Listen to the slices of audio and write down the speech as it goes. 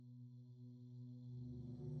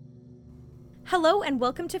Hello and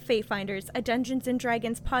welcome to Fayfinders, a Dungeons &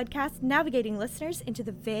 Dragons podcast navigating listeners into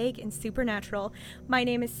the vague and supernatural. My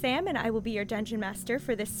name is Sam and I will be your Dungeon Master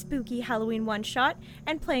for this spooky Halloween one-shot,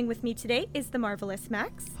 and playing with me today is the marvelous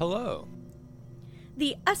Max. Hello.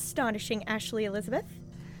 The astonishing Ashley Elizabeth.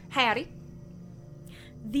 Howdy.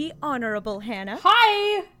 The honorable Hannah.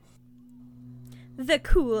 Hi! The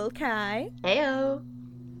cool Kai. Heyo.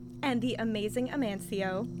 And the amazing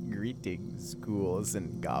Amancio. Greetings, ghouls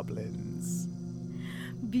and goblins.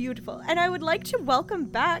 Beautiful. And I would like to welcome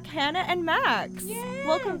back Hannah and Max. Yay!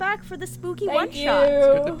 Welcome back for the spooky Thank one-shot. you. It's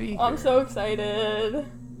good to be here. I'm so excited.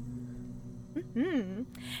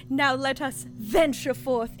 Now let us venture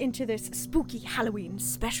forth into this spooky Halloween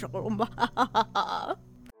special.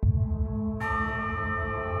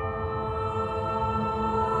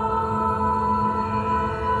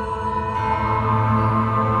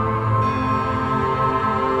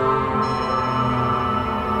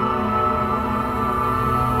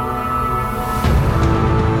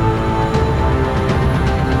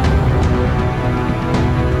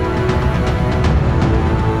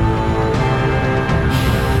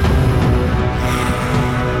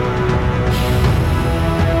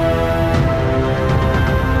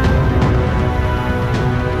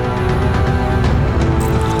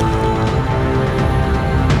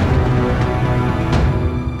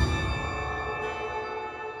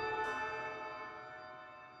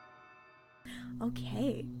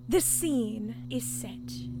 Okay, the scene is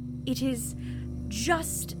set. It is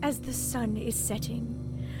just as the sun is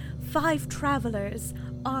setting. 5 travelers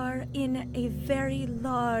are in a very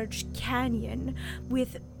large canyon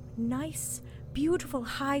with nice, beautiful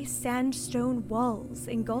high sandstone walls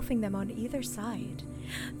engulfing them on either side.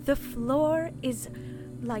 The floor is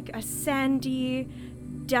like a sandy,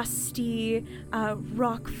 dusty,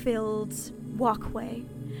 rock-filled walkway.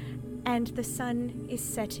 And the sun is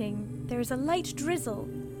setting. There's a light drizzle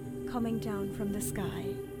coming down from the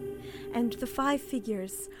sky. And the 5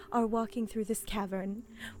 figures are walking through this cavern.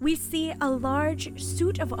 We see a large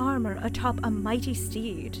suit of armor atop a mighty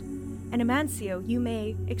steed. And Amancio, you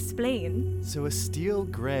may explain. So a steel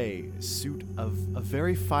gray suit of a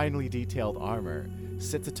very finely detailed armor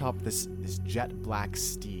sits atop this jet black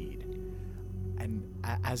steed. And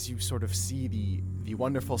as you sort of see the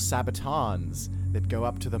wonderful sabatons that go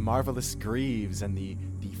up to the marvelous greaves and the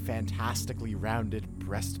fantastically rounded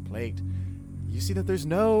breastplate, you see that there's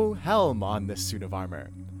no helm on this suit of armor,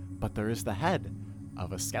 but there is the head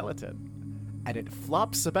of a skeleton, and it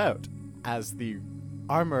flops about as the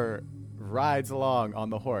armor rides along on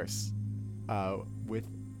the horse with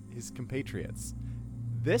his compatriots.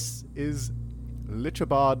 This is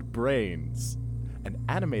Lichabod Brains, an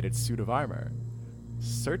animated suit of armor,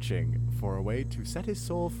 searching for a way to set his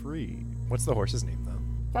soul free. What's the horse's name, though?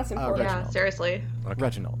 That's important. Reginald. Yeah, seriously. Okay.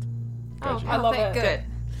 Reginald. Oh, I love it. Good.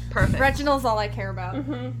 Perfect. Reginald's all I care about.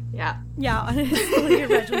 Yeah. Yeah, honestly,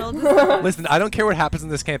 Reginald. Listen, I don't care what happens in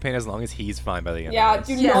this campaign as long as he's fine by the end Yeah, of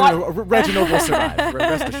do this. not. No, Reginald will survive.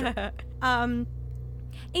 Rest assured.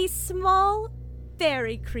 A small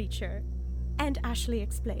fairy creature. And Ashley,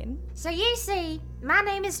 explain. So you see, my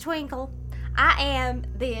name is Twinkle. I am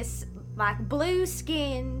this like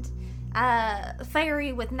blue-skinned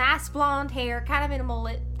fairy with nice blonde hair, kind of in a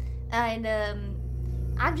mullet, and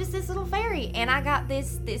I'm just this little fairy, and I got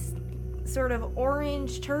this sort of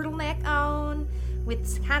orange turtleneck on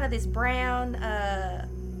with kind of this brown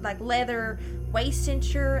like leather waist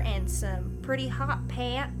cincher and some pretty hot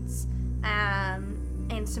pants,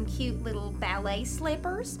 and some cute little ballet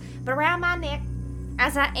slippers. But around my neck,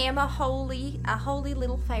 as I am a holy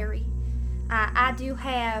little fairy, I do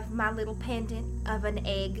have my little pendant of an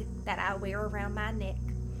egg that I wear around my neck.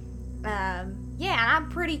 Yeah, I'm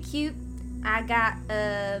pretty cute. I got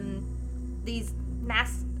these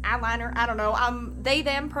nice eyeliner. I don't know. They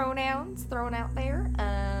them pronouns thrown out there.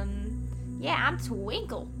 Yeah, I'm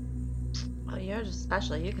Twinkle. Well, you're just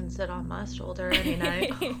special. You can sit on my shoulder any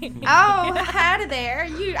night. Oh, howdy there.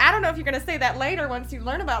 I don't know if you're gonna say that later once you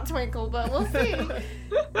learn about Twinkle, but we'll see.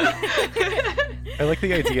 I like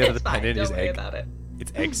the idea that the It's fine. pendant Don't is worry egg. about it.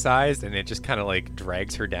 It's egg-sized, and it just kind of like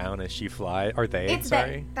drags her down as she flies. Are they? It's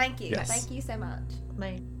Sorry. that. Thank you. Yes. Thank you so much.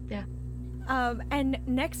 Yeah. And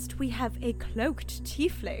next we have a cloaked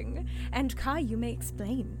tiefling. And Kai, you may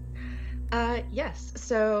explain. Yes.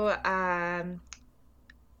 So,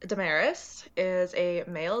 Damaris is a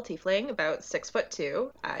male tiefling, about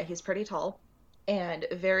 6'2". He's pretty tall and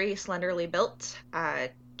very slenderly built.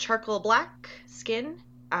 Charcoal black skin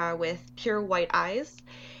with pure white eyes,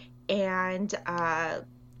 and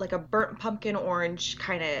like a burnt pumpkin orange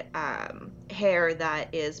kind of hair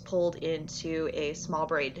that is pulled into a small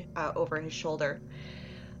braid over his shoulder.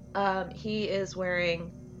 He is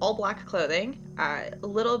wearing all black clothing, a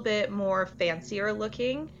little bit more fancier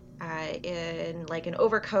looking, in like an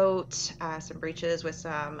overcoat, some breeches with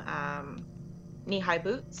some knee-high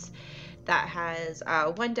boots. That has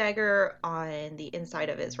one dagger on the inside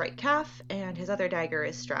of his right calf, and his other dagger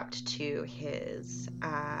is strapped to his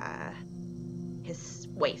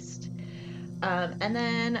waist. And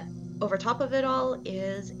then over top of it all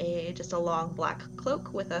is just a long black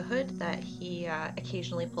cloak with a hood that he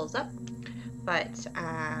occasionally pulls up. But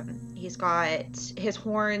he's got his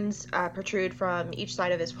horns protrude from each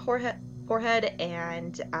side of his forehead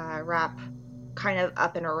and wrap kind of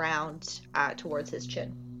up and around towards his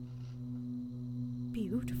chin.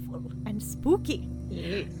 Beautiful and spooky.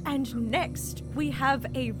 Yes. And next, we have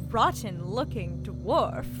a rotten-looking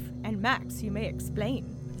dwarf. And Max, you may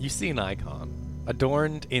explain. You see an icon.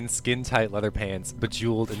 Adorned in skin-tight leather pants,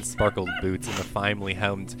 bejeweled and sparkled boots, and a finely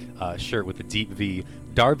hemmed shirt with a deep V,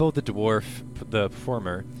 Darbo the dwarf, the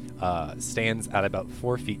performer, stands at about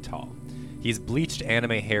 4 feet tall. He's bleached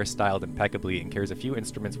anime hair styled impeccably and carries a few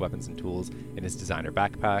instruments, weapons, and tools in his designer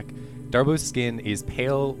backpack. Darbo's skin is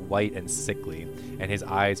pale, white, and sickly, and his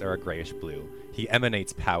eyes are a grayish blue. He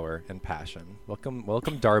emanates power and passion. Welcome,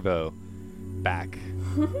 Darbo, back.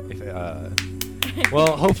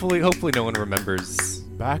 Well, hopefully no one remembers.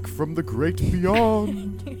 Back from the great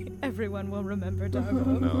beyond. Everyone will remember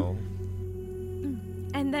Darbo. No.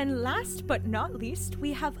 And then last but not least,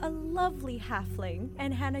 we have a lovely halfling.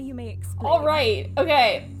 And Hannah, you may explain. All right.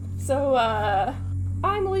 Okay. So,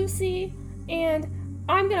 I'm Lucy, and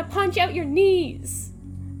I'm gonna punch out your knees.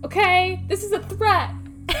 Okay? This is a threat.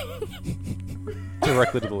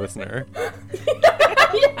 Directly to the listener.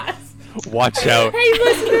 Yes. Watch out. Hey,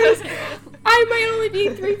 listeners. I might only be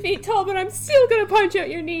 3 feet tall, but I'm still gonna punch out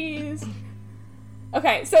your knees.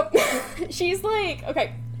 Okay, so she's like,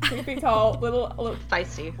 3 feet tall, little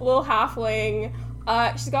Feisty. little halfling.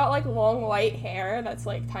 She's got like long white hair that's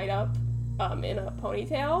like tied up in a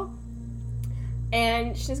ponytail,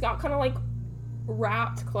 and she's got kind of like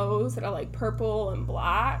wrapped clothes that are like purple and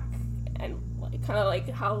black and like kind of like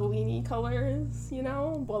Halloween-y colors, you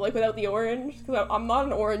know, but like without the orange, because I'm not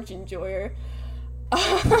an orange enjoyer.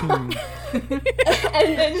 And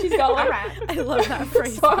then she's got like I love that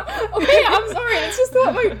phrase. okay, I'm sorry, it's just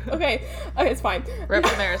not my okay, it's fine. Rip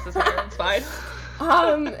Damaris' hair, it's fine.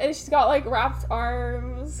 And she's got like wrapped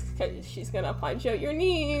arms because she's gonna punch out your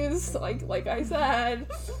knees, like I said.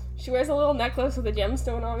 She wears a little necklace with a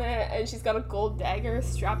gemstone on it, and she's got a gold dagger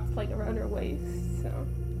strapped like around her waist. So,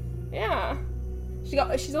 yeah,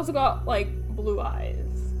 she's also got like blue eyes.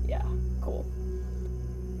 Yeah, cool.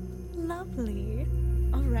 Lovely.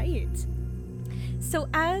 All right. So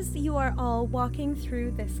as you are all walking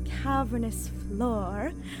through this cavernous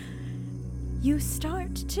floor, you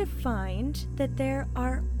start to find that there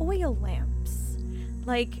are oil lamps,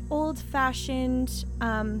 like old-fashioned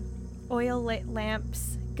oil-lit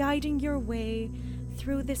lamps guiding your way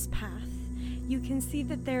through this path. You can see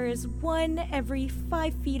that there is one every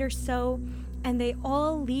 5 feet or so, and they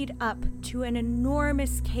all lead up to an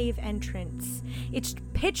enormous cave entrance. It's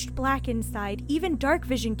pitched black inside, even dark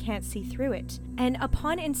vision can't see through it. And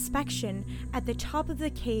upon inspection, at the top of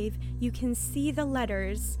the cave, you can see the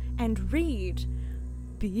letters and read,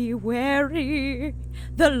 "Be wary,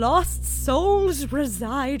 the lost souls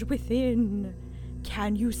reside within.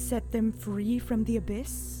 Can you set them free from the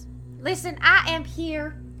abyss?" Listen, I am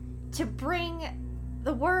here to bring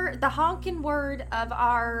the honking word of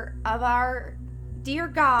our dear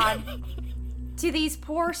God to these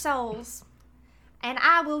poor souls, and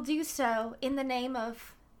I will do so in the name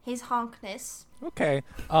of his honkness. Okay.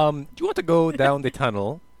 Do you want to go down the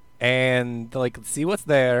tunnel and like see what's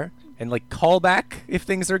there and like call back if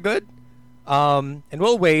things are good? And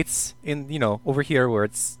we'll wait in over here where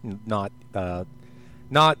it's not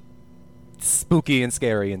spooky and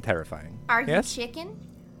scary and terrifying. Are Yes? you chicken?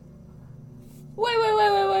 Wait.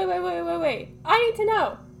 I need to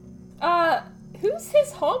know. Who's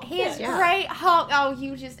his honk? His Yeah. great honk. Oh,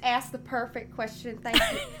 you just asked the perfect question. Thank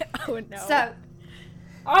you. Oh no. So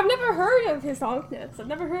I've never heard of his honkness. I've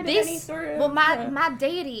never heard of any sort of. my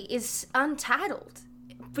deity is untitled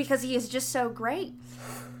because he is just so great.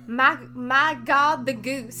 My God, the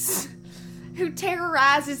goose, who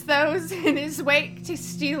terrorizes those in his wake to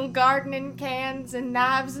steal gardening cans and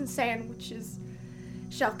knives and sandwiches,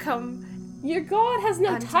 shall come. Your god has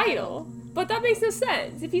no Untitled. title, but that makes no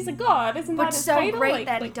sense. If he's a god, isn't But that his so title? great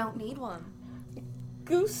that he like don't need one.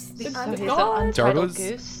 Goose, The the untitled- He's god. an untitled Darbo's-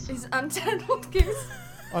 goose. He's untitled goose.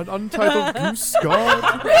 An untitled goose god.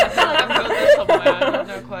 I feel like I've heard this somewhere. I don't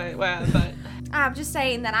know quite where, but I'm just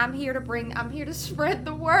saying that I'm here to spread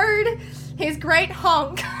the word. His great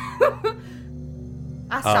honk.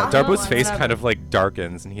 I saw him Darbo's once. face kind of like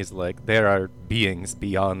darkens, and he's like, "There are beings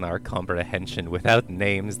beyond our comprehension, without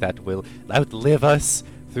names, that will outlive us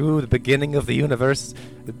through the beginning of the universe."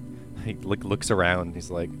 He looks around. He's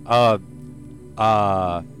like,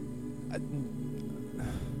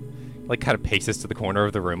 like kind of paces to the corner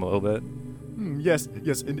of the room a little bit. Yes,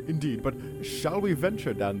 indeed. But shall we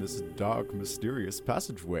venture down this dark, mysterious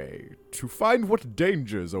passageway to find what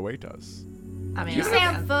dangers await us? I mean, You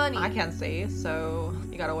sound funny. I can see, so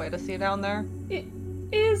you got a way to see down there?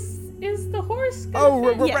 Is the horse gonna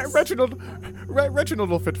Oh, fit? Yes. Reginald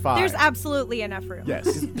will fit fine. There's absolutely enough room.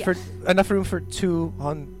 Yes. For enough room for two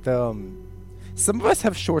on the. Some of us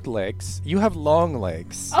have short legs. You have long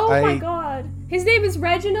legs. Oh my god. His name is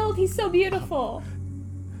Reginald. He's so beautiful.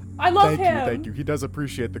 I love him. Thank you. He does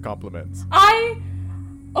appreciate the compliments.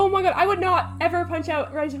 Oh my god, I would not ever punch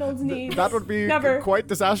out Reginald's knees. That would be Never. quite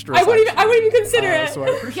disastrous. I wouldn't even actually. consider it. So I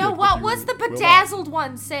appreciate Yo, that what you was the will not. bedazzled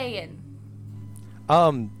one saying?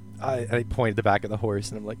 I point at the back of the horse,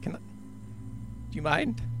 and I'm like, do you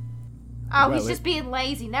mind? Oh, Well, he's just being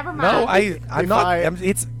lazy. Never mind. No, I'm if not. I-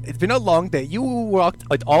 It's been a long day. You walked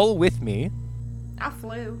all with me. I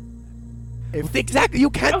flew. Exactly. You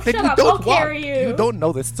can't. Oh, think shut you up, don't I'll walk. carry you. You don't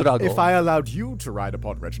know this struggle. If I allowed you to ride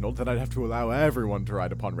upon Reginald, then I'd have to allow everyone to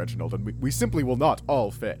ride upon Reginald, and we simply will not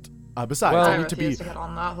all fit. Besides, Well- I I need to be. refuse to get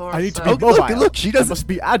on that horse. I need to so- be Look, mobile. look, she I doesn't- must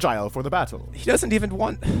be agile for the battle. He doesn't even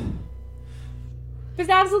want.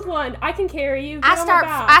 Bedazzled one, I can carry you. Get I on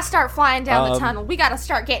my start back. flying down the Um, tunnel. We gotta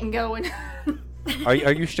start getting going. Are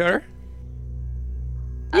you sure?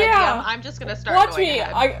 Yeah. I'm just gonna start Watch going me.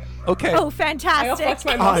 ahead. Okay. Oh, I'll fantastic. flex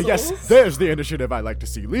my Ah, muscles. yes, there's the initiative I like to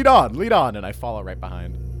see. Lead on, and I follow right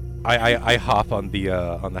behind. I hop on the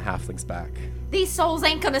halfling's back, These souls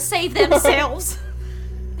ain't gonna save themselves.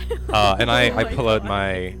 and I my pull out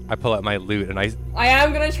my lute, and I I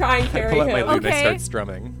am gonna try and carry pull out my him. lute and I Okay. start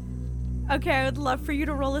strumming. Okay, I would love for you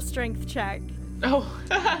to roll a strength check. Oh.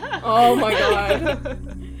 Oh my god.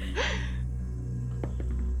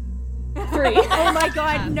 3. Oh my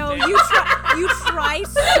god, no, you try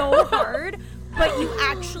so hard, but you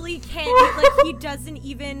actually can't, like, he doesn't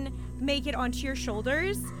even make it onto your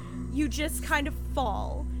shoulders. You just kind of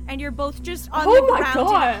fall, and you're both just on Oh the my ground in a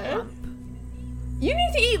God. hump. You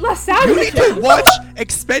need to eat less You sandwiches. need to watch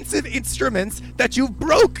expensive instruments that you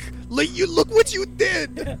broke. You look what you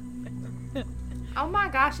did. Oh my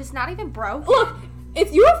gosh, it's not even broke. Look,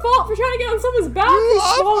 it's your fault for trying to get on someone's back You who's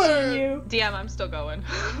love smaller her. than you. DM, I'm still going.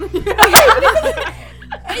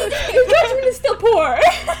 His judgment is still poor.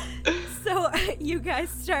 So you guys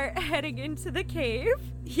start heading into the cave.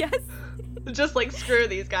 Yes. Just like, screw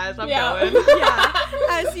these guys, I'm Yeah. going. Yeah.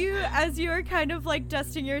 As you are kind of like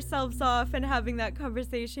dusting yourselves off and having that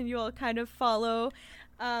conversation, you all kind of follow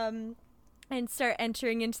and start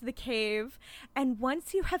entering into the cave. And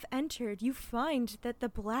once you have entered, you find that the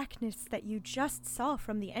blackness that you just saw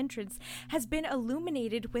from the entrance has been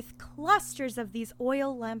illuminated with clusters of these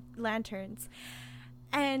oil lanterns.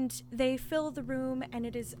 And they fill the room, and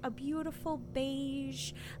it is a beautiful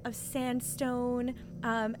beige of sandstone.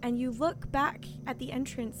 And you look back at the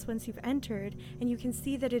entrance once you've entered, and you can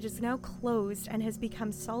see that it is now closed and has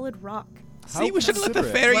become solid rock. See, we should let the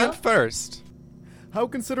considerate. fairy in Well- first. How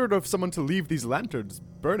considerate of someone to leave these lanterns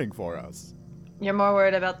burning for us. You're more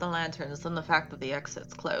worried about the lanterns than the fact that the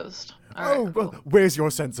exit's closed. Oh, well, where's your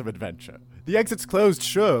sense of adventure? The exit's closed,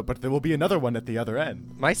 sure, but there will be another one at the other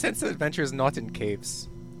end. My sense of adventure is not in caves.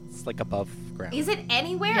 It's like above ground. Is it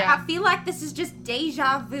anywhere? Yeah. I feel like this is just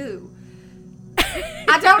deja vu.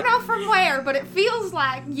 I don't know from where, but it feels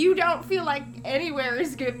like you don't feel like anywhere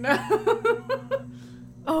is good enough.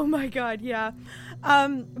 Oh my god, yeah.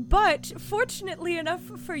 But fortunately enough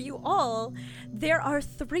for you all, there are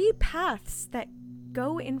 3 paths that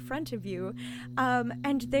go in front of you,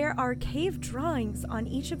 and there are cave drawings on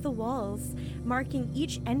each of the walls marking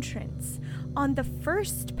each entrance. On the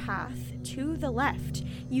first path to the left,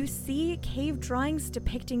 you see cave drawings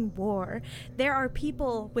depicting war. There are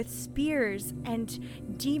people with spears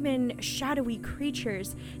and demon shadowy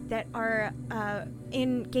creatures that are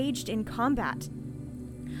engaged in combat.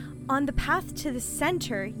 On the path to the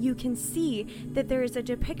center, you can see that there is a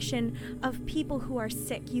depiction of people who are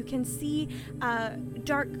sick. You can see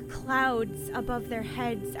dark clouds above their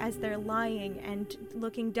heads as they're lying and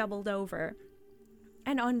looking doubled over.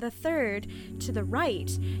 And on the third, to the right,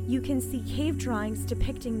 you can see cave drawings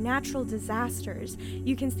depicting natural disasters.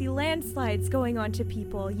 You can see landslides going onto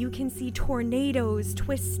people. You can see tornadoes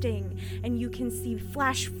twisting. And you can see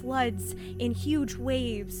flash floods in huge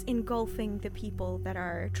waves engulfing the people that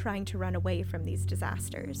are trying to run away from these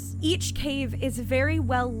disasters. Each cave is very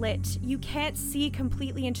well lit. You can't see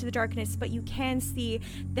completely into the darkness, but you can see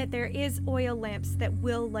that there is oil lamps that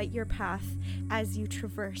will light your path as you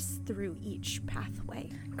traverse through each pathway.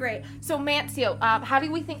 Great. So, Mancio, how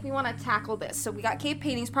do we think we want to tackle this? So, we got cave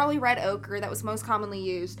paintings, probably red ochre, that was most commonly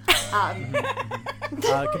used.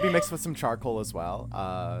 Could be mixed with some charcoal as well.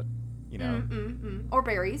 Or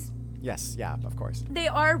berries. Yes, yeah, of course. They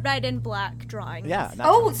are red and black drawings. Yeah.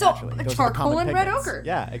 Oh, so naturally. Those are the charcoal common and red pigments. ochre.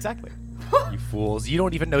 Yeah, exactly. You fools. You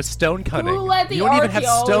don't even know stone cutting. let the You don't even have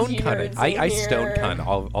stone archaeology cutting. nerds I in stone here? cut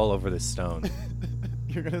all over this stone.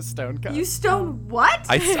 You're gonna stone cut. You stone what?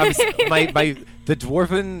 my the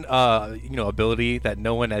dwarven ability that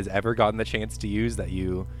no one has ever gotten the chance to use, that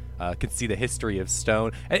you can see the history of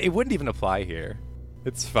stone, and it wouldn't even apply here.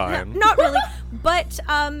 It's fine. Not really, but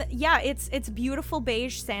it's beautiful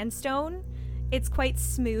beige sandstone. It's quite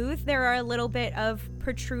smooth. There are a little bit of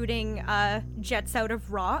protruding jets out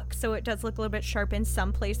of rock, so it does look a little bit sharp in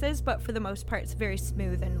some places, but for the most part, it's very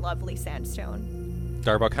smooth and lovely sandstone.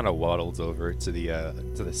 Darbo kind of waddles over to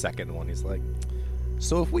the second one. He's like,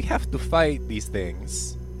 "So if we have to fight these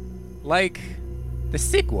things, like the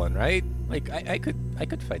sick one, right? Like I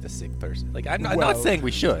could fight a sick person. Like I'm not Well, saying we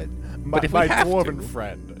should, but if my we have dwarven to,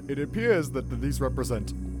 friend, it appears that these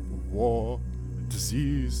represent war,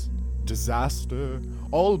 disease, disaster,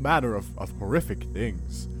 all manner of horrific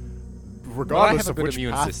things. well, I Regardless have a of good which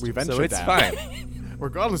immune path system, we venture so it's down, fine."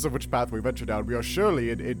 regardless of which path we venture down, we are surely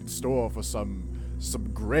in store for some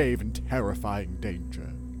grave and terrifying danger.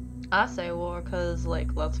 I say war because,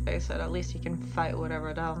 like, let's face it, at least you can fight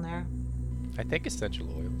whatever down there. I take essential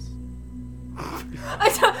oils.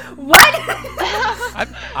 What?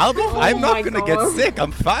 I'm not my gonna get God. sick.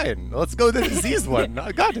 I'm fine. Let's go to the disease one.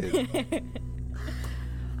 I got it.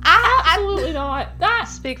 Absolutely not. That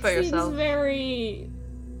Speak for seems yourself. very...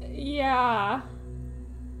 Yeah.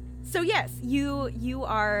 So yes, you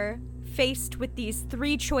are faced with these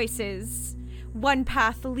three choices. One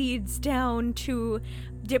path leads down to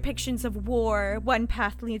depictions of war, one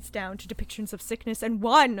path leads down to depictions of sickness, and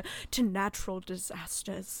one to natural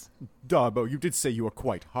disasters. Darbo, you did say you were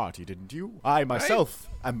quite hearty, didn't you? I myself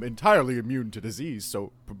am entirely immune to disease,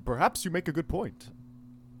 so perhaps you make a good point.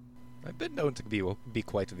 I've been known to be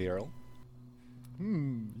quite virile.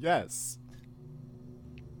 Yes.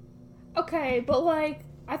 Okay, but like,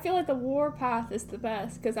 I feel like the war path is the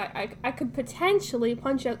best because I could potentially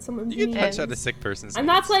punch out someone's You can punch knees. out a sick person's And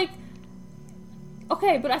knees. that's like,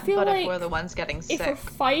 okay, but I feel But like if we're the ones getting if we're sick,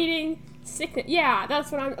 fighting sickness, yeah,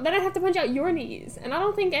 that's what I'm. Then I'd have to punch out your knees, and I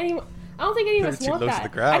don't think any of They're us too want close to that. the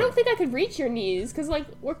ground. I don't think I could reach your knees because like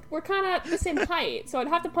we're kind of the same height, so I'd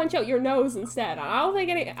have to punch out your nose instead. I don't think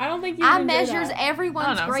you. I would enjoy measures that.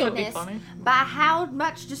 everyone's I don't know, so it'd be greatness funny. by how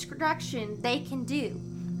much destruction they can do.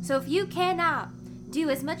 So if you cannot do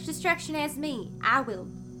as much destruction as me, I will.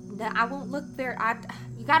 No, I won't look there.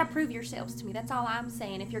 You gotta prove yourselves to me. That's all I'm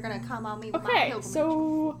saying. If you're gonna come on me with my Okay, pilgrimage.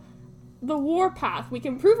 so the war path. We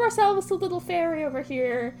can prove ourselves to little fairy over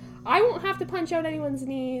here. I won't have to punch out anyone's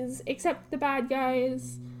knees except the bad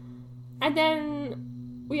guys. And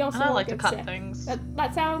then we also and I won't like to get cut sick. things.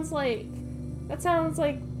 That sounds like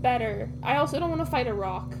better. I also don't want to fight a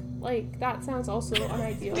rock. Like that sounds also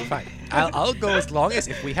unideal. Fine. I'll go as long as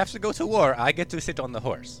if we have to go to war, I get to sit on the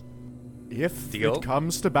horse. If Deal? it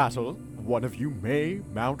comes to battle, one of you may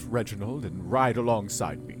mount Reginald and ride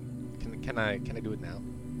alongside me. Can I do it now?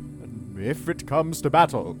 If it comes to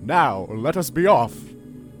battle, now let us be off.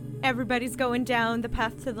 Everybody's going down the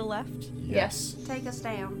path to the left. Yes. Take us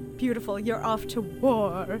down. Beautiful, you're off to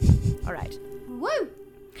war. All right. Woo!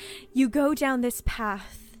 You go down this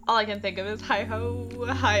path. all I can think of is hi-ho,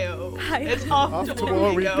 hi-ho. Hi-ho. It's off, Off to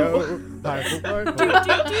war we go.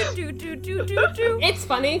 Do. It's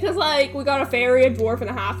funny because like we got a fairy, a dwarf, and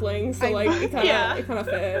a halfling, so like it kind of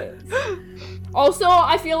fits. Also,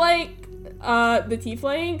 I feel like the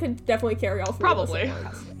tiefling could definitely carry all three. Probably. Of us at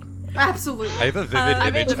once. Absolutely. I have a vivid I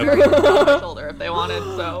made image the of fairy on my shoulder if they wanted,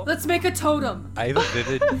 so. Let's make a totem. I have a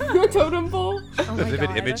vivid Totem pole. Oh my vivid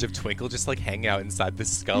God. image of Twinkle just like hanging out inside the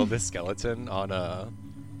skull of this skeleton on a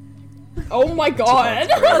Oh my god.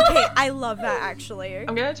 Okay, I love that actually.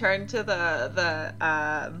 I'm gonna turn to the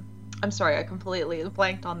I'm sorry, I completely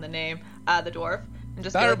blanked on the name, the dwarf, and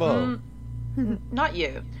just be like, Darbo. not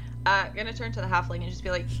you. Gonna turn to the halfling and just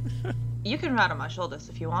be like, you can ride on my shoulders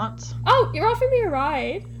if you want. Oh, you're offering me a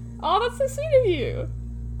ride. Oh, that's so sweet of you.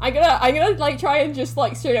 I'm gonna like try and just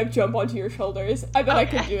like straight up jump onto your shoulders. I bet I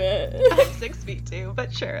could do it. I'm 6 feet 2,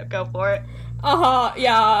 but sure, go for it.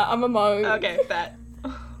 Yeah, I'm a monk. Okay, bet.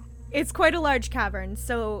 It's quite a large cavern,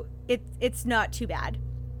 so it's not too bad.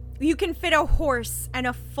 You can fit a horse and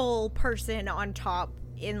a full person on top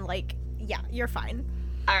in like, yeah, you're fine.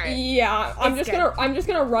 All right. Yeah, I'm just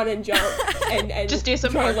gonna run and jump and Just do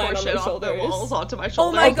some try and hardcore land on shit my off shoulders. the walls onto my Oh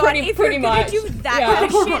shoulders. my god, pretty if you're gonna much. do that Yeah. kind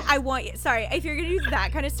of shit, I want you, sorry, if you're gonna do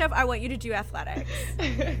that kind of stuff, I want you to do athletics.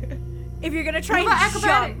 If you're gonna try What about and jump.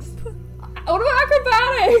 acrobatics? What about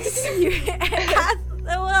acrobatics?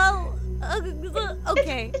 Well,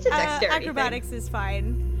 okay. It's a dexterity acrobatics is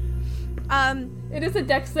fine. It is a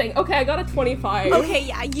dex thing. Okay, I got a 25. Okay,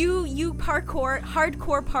 yeah, you hardcore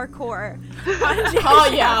parkour. Oh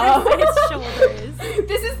yeah. His shoulders.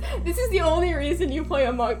 This is the only reason you play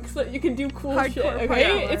a monk, so that you can do cool Hardcore shit. Okay,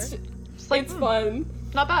 parkour. it's fun.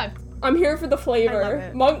 Not bad. I'm here for the I love flavor.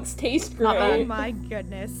 it. Monks taste Not bad. Oh great. my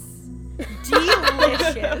goodness.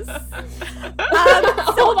 Delicious.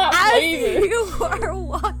 All that As flavor. you are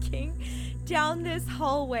walking down this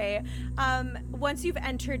hallway, once you've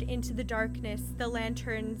entered into the darkness, the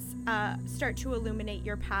lanterns start to illuminate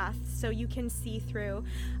your path so you can see through.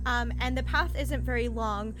 And the path isn't very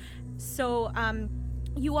long, so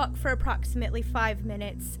you walk for approximately 5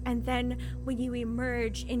 minutes, and then when you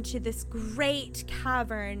emerge into this great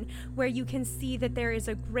cavern where you can see that there is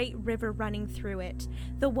a great river running through it,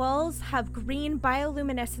 the walls have green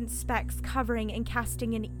bioluminescent specks covering and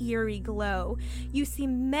casting an eerie glow. You see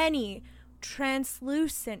many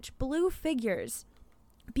translucent blue figures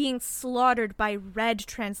being slaughtered by red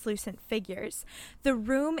translucent figures. The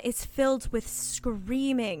room is filled with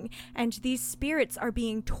screaming, and these spirits are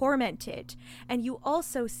being tormented. And you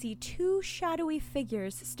also see 2 shadowy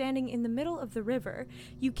figures standing in the middle of the river.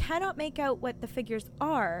 You cannot make out what the figures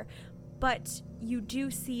are, but you do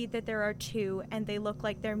see that there are 2, and they look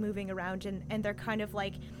like they're moving around, and they're kind of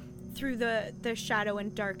like, through the shadow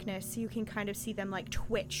and darkness, you can kind of see them like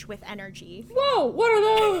twitch with energy. Whoa, what are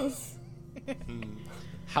those?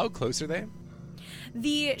 How close are they?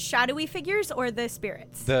 The shadowy figures or the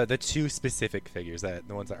spirits? The 2 specific figures, the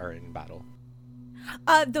ones that are in battle.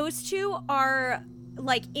 Those 2 are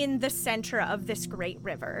like in the center of this great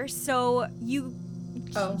river. So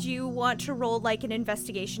do you want to roll like an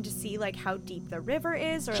investigation to see like how deep the river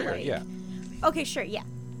is, or Sure, like? yeah. Okay, sure, yeah.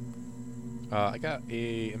 I got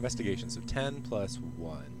a investigation, so 10 plus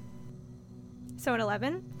 1. So an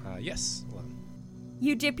 11. Yes, 11.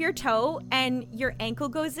 You dip your toe and your ankle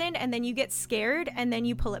goes in, and then you get scared, and then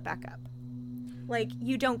you pull it back up. Like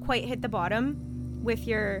you don't quite hit the bottom with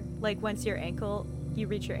your once your ankle, you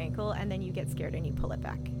reach your ankle, and then you get scared and you pull it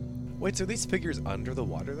back. Wait, so are these figures under the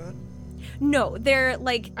water then? No, they're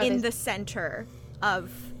like Are in they- the center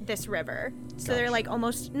of this river. So they're Gotcha. like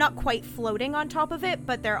almost not quite floating on top of it,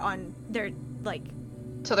 but they're like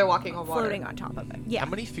So they're walking on water. floating on top of it. Yeah. How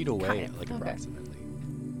many feet away, kind of. like, Okay. approximately?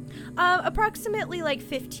 Approximately like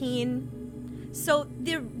 15. So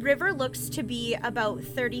the river looks to be about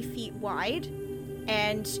 30 feet wide,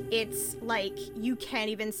 and it's like you can't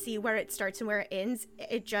even see where it starts and where it ends.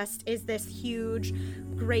 It just is this huge,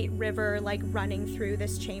 great river like running through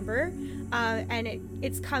this chamber, and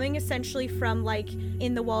it's coming essentially from like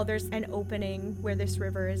in the wall. There's an opening where this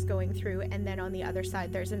river is going through, and then on the other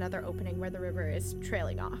side there's another opening where the river is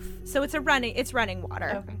trailing off. So it's running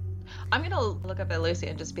water. Okay. I'm gonna look up at Lucy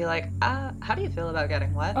and just be like, how do you feel about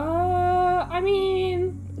getting wet? I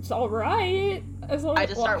mean, it's alright. As long I as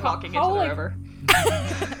just start walking how, into the like- river.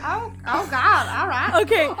 Oh God! All right.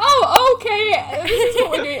 Okay. Oh, okay. This is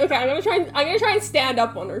what we're doing. Okay, I'm gonna try and stand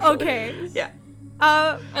up on her shoulders. Okay.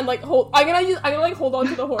 Yeah. And like hold. I'm gonna like hold on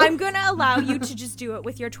to the horse. I'm gonna allow you to just do it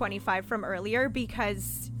with your 25 from earlier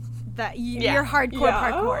because Yeah. you're hardcore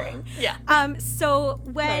Yeah. parkouring. Yeah. So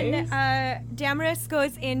when Nice. Damaris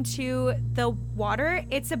goes into the water,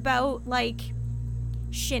 it's about like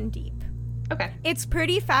shin deep. Okay. It's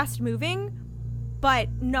pretty fast moving, but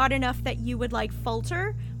not enough that you would like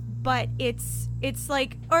falter. But it's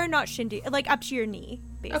like, or not shin deep, like up to your knee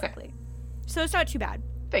basically. So it's not too bad.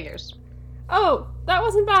 Figures. Oh, that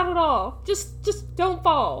wasn't bad at all. Just don't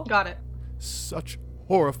fall. Got it. Such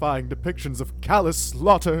horrifying depictions of callous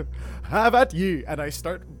slaughter. Have at ye! And I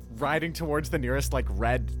start riding towards the nearest, like,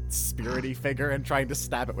 red, spirity figure and trying to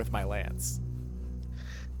stab it with my lance.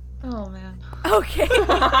 Oh man. Okay.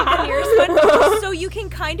 The nearest one. So you can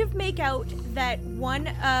kind of make out that one,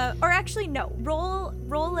 or actually no,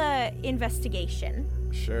 roll a investigation.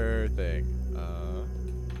 Sure thing.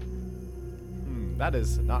 That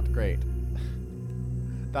is not great.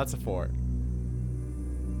 That's a 4.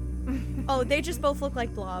 Oh, they just both look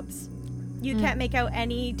like blobs. You can't make out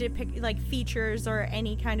any features or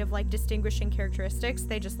any kind of like distinguishing characteristics.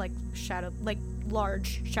 They just like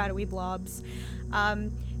large shadowy blobs.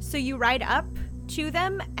 So you ride up to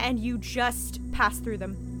them and you just pass through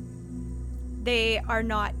them. They are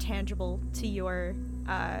not tangible to your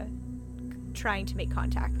trying to make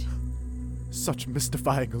contact. Such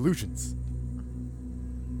mystifying illusions.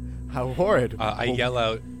 How horrid. I yell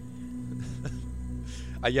out.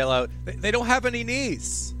 They don't have any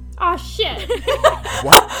knees. Oh shit!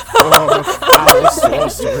 What form of foul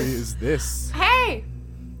sorcery is this? Hey!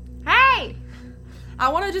 Hey! I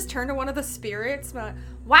want to just turn to one of the spirits, but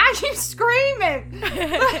why are you screaming? What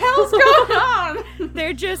the hell's going on?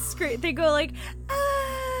 They're just they go like,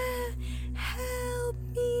 help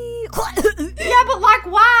me. Yeah, but like,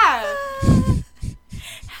 why?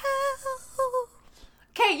 Help.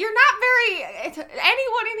 Okay, you're not very.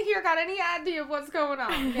 Anyone in here got any idea of what's going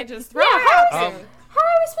on? You can just throw Yeah, it out how there. How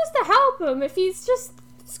are we supposed to help him if he's just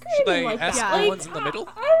screaming Should I like ask that? the Like, ones in the middle?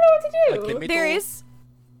 I don't know what to do. Like, There is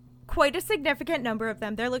quite a significant number of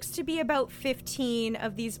them. There looks to be about 15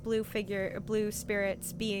 of these blue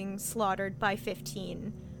spirits being slaughtered by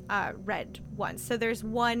 15 red ones. So there's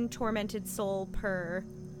one tormented soul per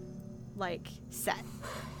like set.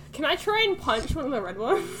 Can I try and punch one of the red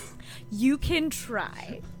ones? You can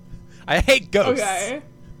try. I hate ghosts. Okay.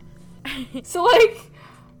 So like,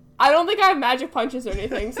 I don't think I have magic punches or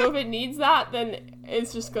anything. So if it needs that, then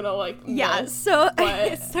it's just gonna like Yeah. miss. So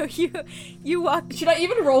But so you walk. should I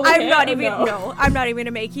even roll? The I'm hit not or even. No, I'm not even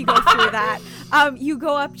gonna make you go through that. You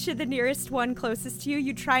go up to the nearest one closest to you.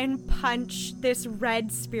 You try and punch this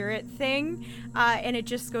red spirit thing, and it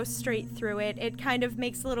just goes straight through it. It kind of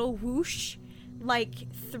makes a little whoosh, like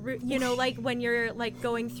through. You know, like when you're like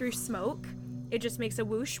going through smoke. It just makes a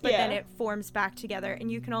whoosh, but then Yeah. it forms back together, and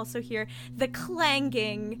you can also hear the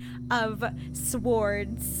clanging of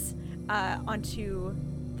swords onto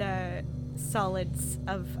the solids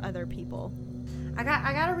of other people. I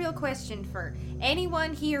got a real question for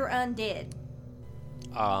anyone here undead.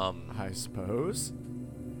 I suppose.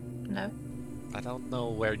 No. I don't know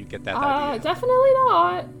where you get that idea. Definitely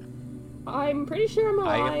not. I'm pretty sure I'm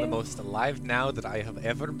I alive. am the most alive now that I have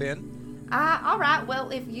ever been. All right. Well,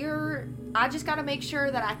 if you're, I just gotta make sure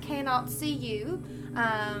that I cannot see you,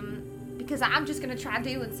 because I'm just gonna try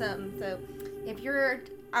doing something. So, if you're,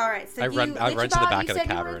 all right. So I run to the Lichabod, back you of the said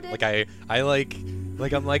you were cavern.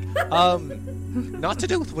 undead? I'm like, not to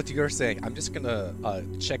do with what you're saying. I'm just gonna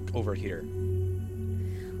check over here.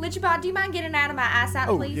 Lichabod, do you mind getting out of my eyesight,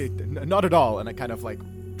 Oh, please? yeah, not at all. And I kind of like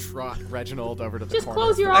trot Reginald over to the Just corner.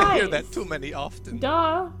 close your I hear eyes. that too many often.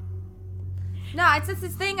 Duh. No, it's just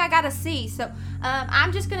this thing I gotta see. So,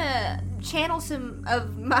 I'm just gonna channel some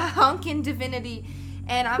of my honking divinity,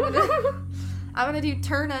 and I'm gonna do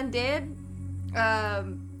turn undead.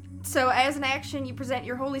 So as an action, you present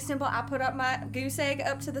your holy symbol. I put up my goose egg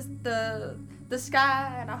up to the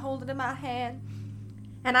sky, and I hold it in my hand,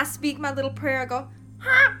 and I speak my little prayer. I go,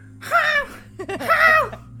 ha, ha,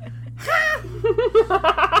 ha,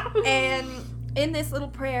 ha. And in this little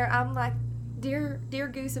prayer, I'm like, dear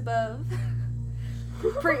goose above.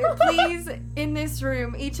 Please, in this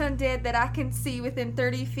room, each undead that I can see within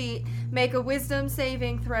 30 feet, make a wisdom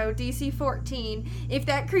saving throw, DC 14. If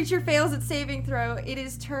that creature fails its saving throw, it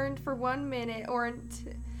is turned for 1 minute or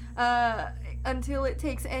until it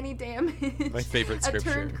takes any damage. My favorite A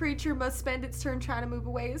scripture. turned creature must spend its turn trying to move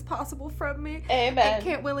away as possible from me. Amen. And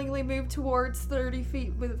can't willingly move towards 30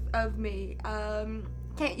 feet of me.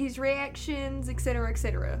 Can't use reactions, etc.,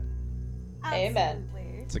 etc. Amen.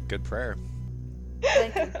 It's a good prayer.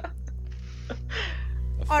 Thank you.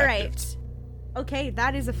 All Effective. right. Okay,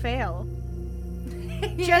 that is a fail.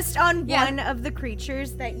 Just on Yeah. one of the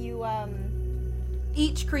creatures that you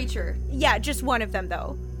Each creature. Yeah, just one of them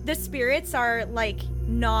though. The spirits are like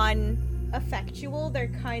non-effectual. They're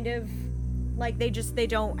kind of like they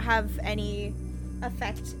don't have any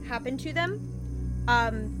effect happen to them.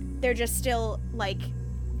 They're just still like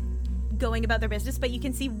going about their business, but you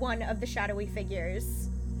can see one of the shadowy figures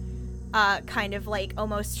kind of like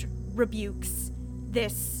almost rebukes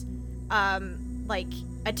this like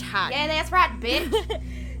attack. Yeah, that's right,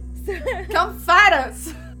 bitch. Come fight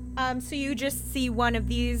us. So you just see one of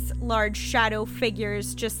these large shadow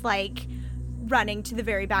figures just like running to the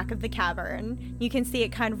very back of the cavern. You can see it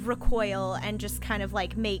kind of recoil and just kind of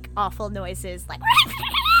like make awful noises like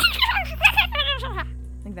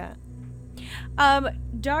like that.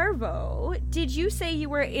 Darvo, did you say you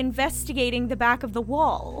were investigating the back of the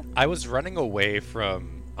wall? I was running away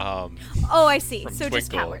from Oh, I see. from So Twinkle.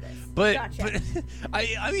 just cowardice. But, Gotcha. but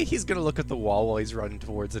I mean, he's gonna look at the wall while he's running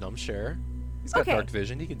towards it. I'm sure. He's got Okay. dark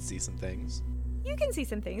vision. He can see some things. you can see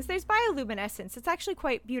some things. There's bioluminescence. It's actually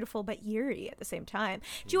quite beautiful but eerie at the same time.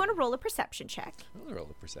 Do you want to roll a perception check? I'll roll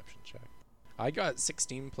a perception check. I got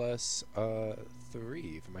 16 plus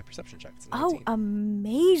 3 for my perception check. It's 19. Oh,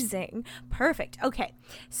 amazing. Perfect. Okay.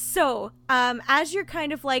 So, as you're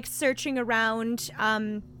kind of like searching around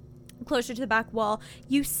closer to the back wall,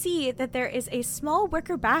 you see that there is a small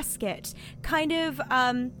wicker basket kind of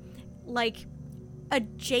like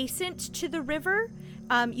adjacent to the river.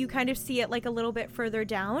 You kind of see it like a little bit further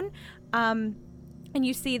down. And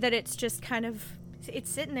you see that it's just kind of,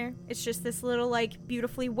 it's sitting there. It's just this little like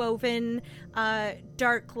beautifully woven,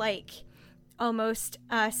 dark, like almost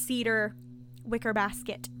cedar wicker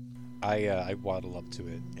basket. I waddle up to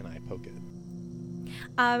it and I poke it.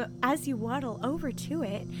 As you waddle over to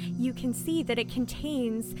it, you can see that it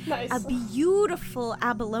contains Nice. a beautiful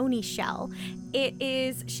abalone shell. It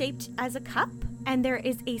is shaped as a cup, and there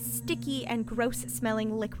is a sticky and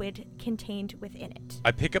gross-smelling liquid contained within it.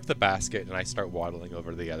 I pick up the basket and I start waddling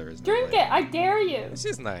over to the other. Drink it, I dare you. This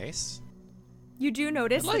is nice. You do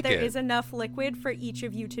notice I like that there it. is enough liquid for each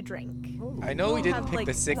of you to drink. I know we didn't have, pick like,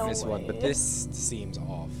 the sickness no one, but way. this seems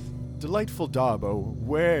off. Delightful Darbo,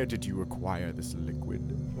 where did you acquire this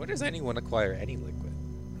liquid? Where does anyone acquire any liquid?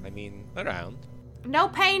 I mean, around. No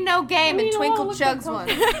pain, no game, and Twinkle chugs one.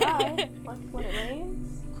 Like when it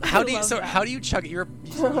rains. How do you love so? that. How do you chug it? You're a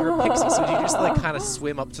pixie, so do you just like kind of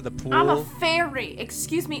swim up to the pool? I'm a fairy.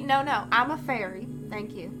 Excuse me. No, I'm a fairy.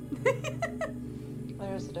 Thank you.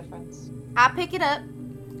 There's the difference. I pick it up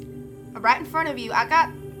right in front of you. I got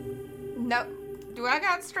no. Do I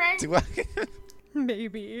got strength? Do I?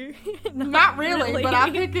 Maybe. Not really, but I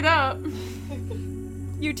pick it up.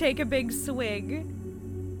 You take a big swig.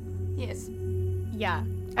 Yes. Yeah.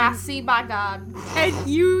 I see by God. And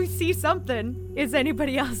you see something. Is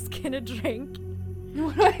anybody else gonna drink?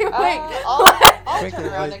 Wait. I'll Twinkle,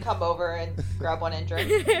 turn around like- and come over and grab one and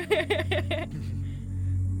drink.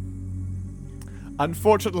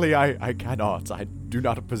 Unfortunately, I cannot. I do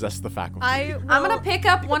not possess the faculty. I'm gonna pick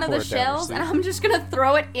up one of pour the it down your shells and sleeve. I'm just gonna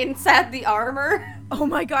throw it inside the armor. Oh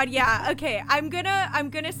my god, yeah. Okay, I'm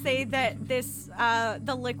gonna say that this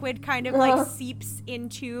the liquid kind of like seeps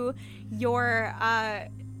into your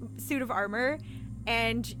suit of armor,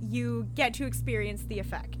 and you get to experience the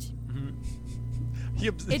effect. He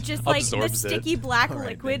It just like the absorbs sticky it. black All right,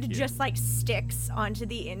 liquid thank you. just like sticks onto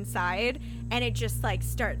the inside, and it just like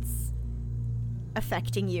starts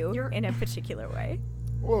affecting you in a particular way.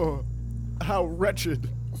 Whoa, how wretched.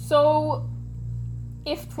 So,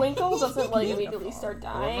 if Twinkle doesn't like immediately start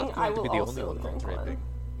Well, I'm dying, not I going to will be the only also one drink dripping. one.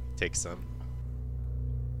 Take some.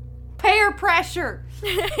 Peer pressure.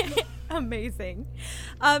 Amazing.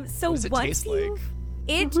 So What does it once taste you, like?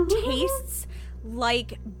 it tastes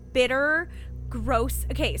like bitter, gross.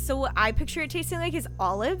 Okay, so what I picture it tasting like is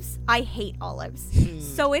olives. I hate olives.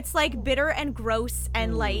 So it's like bitter and gross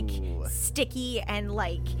and like Ooh. sticky and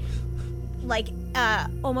like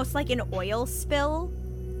almost like an oil spill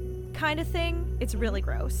kind of thing. It's really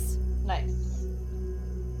gross. Nice.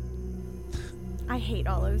 I hate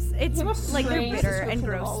olives. It's You have a like they're strange bitter and description of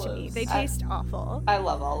gross to me. olives. They taste awful. I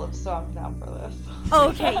love olives, so I'm down for this.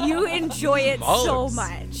 Okay, you enjoy it so Olives.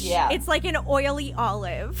 much. Yeah. It's like an oily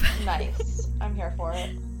olive. Nice. I'm here for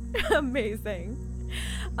it. Amazing.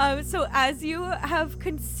 So as you have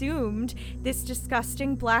consumed this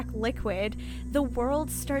disgusting black liquid, the world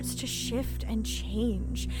starts to shift and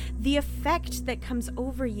change. The effect that comes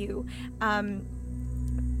over you,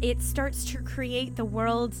 it starts to create the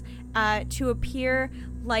world to appear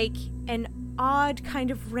like an odd kind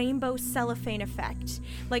of rainbow cellophane effect,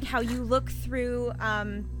 like how you look through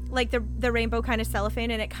like the rainbow kind of cellophane,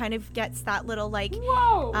 and it kind of gets that little like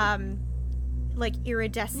Whoa! like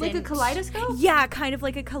iridescent, Like a kaleidoscope? Yeah, kind of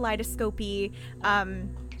like a kaleidoscopy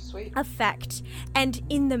Sweet. effect. And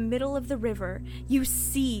in the middle of the river, you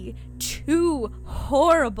see two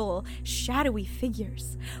horrible shadowy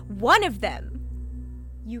figures. One of them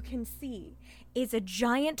you can see is a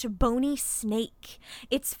giant bony snake.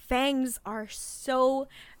 Its fangs are so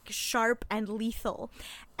sharp and lethal,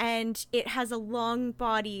 and it has a long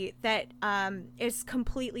body that is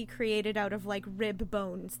completely created out of like rib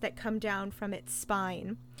bones that come down from its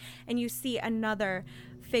spine. And you see another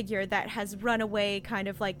figure that has run away kind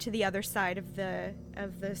of like to the other side of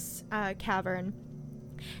this cavern,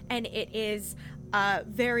 and it is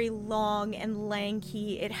very long and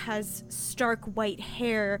lanky. It has stark white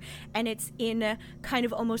hair, and it's in a kind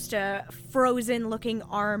of almost a frozen looking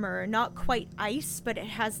armor. Not quite ice, but it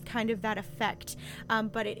has kind of that effect.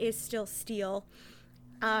 But it is still steel.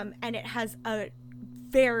 And it has a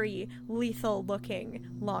very lethal looking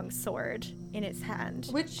long sword in its hand.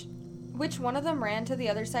 Which Which one of them ran to the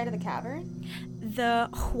other side of the cavern? The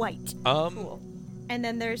white. Cool. And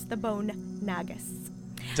then there's the bone nagus.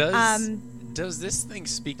 Does this thing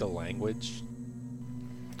speak a language?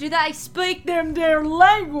 Do they speak them their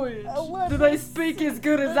language? Do they speak as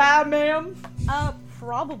good as I, ma'am?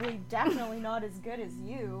 Probably definitely not as good as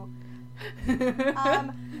you.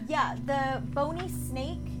 Yeah, the bony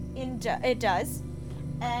snake it does.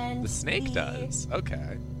 And The snake does.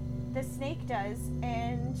 Okay. The snake does,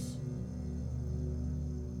 and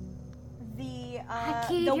the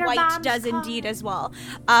your white mom's does call. indeed as well.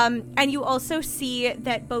 And you also see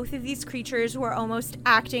that both of these creatures were almost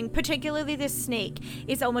acting, particularly this snake,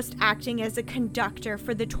 is almost acting as a conductor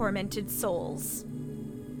for the tormented souls.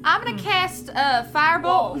 I'm gonna cast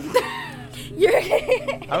Firebolt.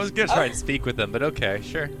 I was gonna try and speak with them, but okay,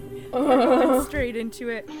 sure. Going straight into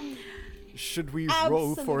it. Should we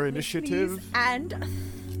roll for Absolutely, initiative? please. And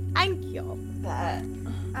thank you.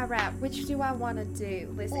 Alright, which do I want to do?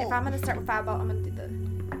 Listen, if I'm gonna start with Firebolt, I'm gonna do the...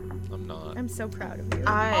 I'm not. I'm so proud of you.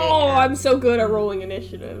 I'm so good at rolling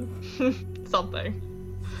initiative. Something.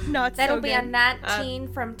 Not That'll so be good. a 19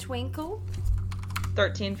 from Twinkle.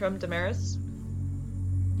 13 from Damaris.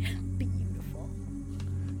 Beautiful.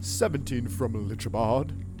 17 from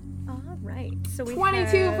Lichabod. All right. So we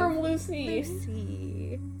 22 have from Lucy.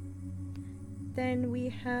 Lucy. Then we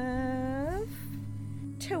have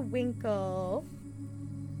Twinkle,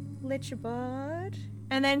 Lichabod,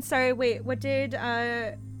 and then sorry, wait, what did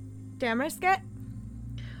Damaris get?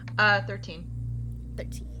 13.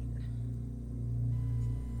 13.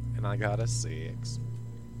 And I got a 6.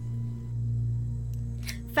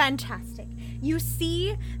 Fantastic. You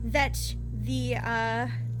see that the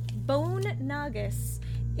bone nagus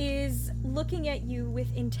is looking at you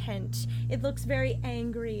with intent. It looks very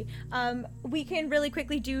angry. We can really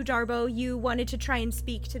quickly do Darbo. You wanted to try and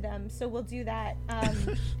speak to them, so we'll do that.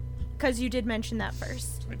 Because you did mention that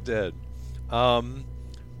first. I did.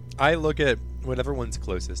 I look at whatever one's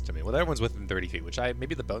closest to me. Whatever one's within 30 feet,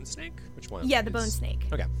 maybe the bone snake? Which one? Yeah, the is- bone snake.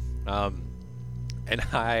 Okay. And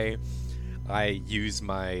I use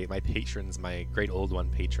my patron's, my great old one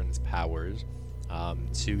patron's powers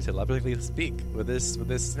to telepathically speak with this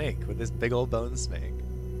snake, with this big old bone snake.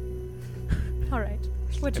 All right.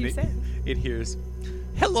 What do And you say? It hears,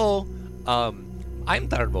 "Hello, I'm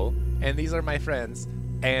Darbo, and these are my friends,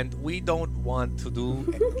 and we don't want to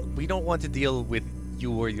deal with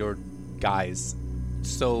you or your guys.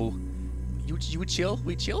 So, you chill?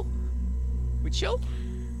 We chill? We chill?"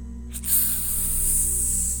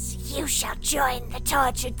 You shall join the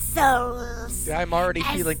tortured souls. I'm already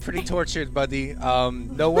feeling pretty tortured, buddy.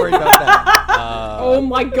 Don't worry about that. Oh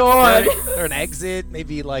my god. Is there an exit,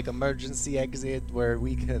 maybe like emergency exit where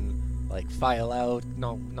we can like file out?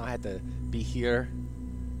 Not have to be here.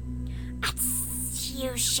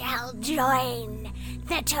 You shall join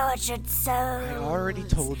the tortured souls. I already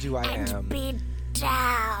told you I and am. be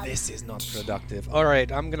down. This is not productive. All right,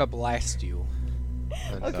 I'm gonna blast you.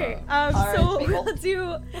 And, Okay. Alright, So people.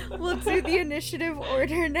 we'll do the initiative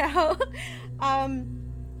order now.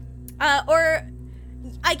 Or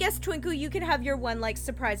I guess Twinkle, you can have your one like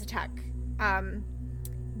surprise attack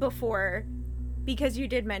before, because you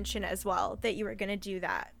did mention as well that you were gonna do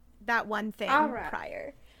that one thing Alright.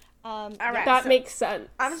 prior. Alright, That so makes sense.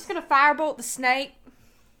 I'm just gonna Firebolt the snake.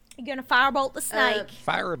 You're gonna firebolt the snake.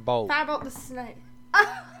 Firebolt. Firebolt the snake.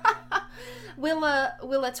 Will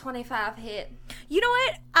a 25 hit? You know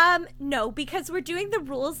what? No, because we're doing the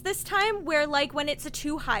rules this time where like when it's a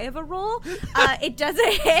too high of a roll, it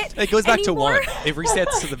doesn't hit. It goes back anymore. to 1. It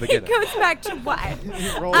resets to the It beginning. goes back to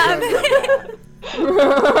 1. Roll that.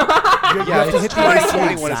 Yeah, have to it's hit the already AC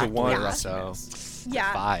 21 is a exactly. 1, Yeah. so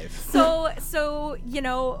Yeah. 5. So you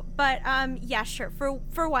know, but yeah, sure.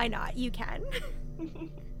 For why not? You can.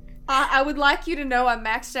 I would like you to know I'm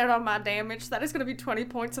maxed out on my damage. That is going to be 20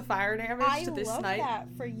 points of fire damage to this snake. that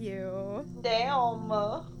for you. Damn.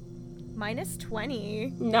 Minus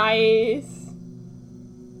 20. Nice.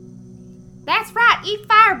 That's right, eat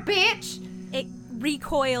fire, bitch! It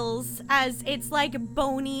recoils as its like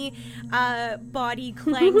bony body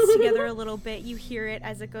clangs together a little bit. You hear it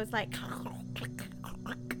as it goes like,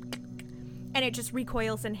 and it just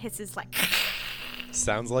recoils and hisses like.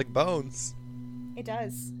 Sounds like bones. It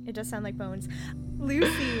does. It does sound like bones.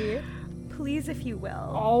 Lucy, please, if you will.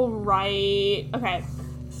 Alright. Okay.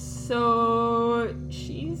 So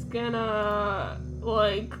she's gonna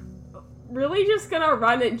like really just gonna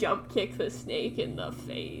run and jump kick the snake in the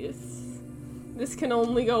face. This can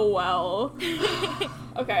only go well.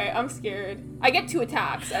 Okay, I'm scared. I get 2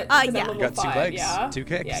 attacks at because yeah. I'm level Got 2 5, legs, yeah? 2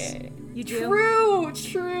 kicks. Yeah. You do.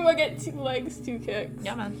 True. I get 2 legs, 2 kicks.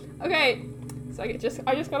 Yeah, man. Okay, so I just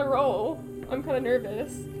gotta roll. I'm kind of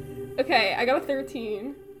nervous. Okay, I got a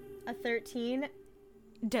 13. A 13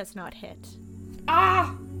 does not hit.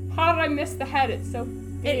 Ah! How did I miss the head? It's so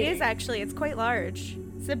big. It is actually. It's quite large.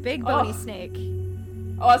 It's a big bony snake.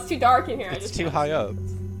 Oh, it's too dark in here. It's too high up.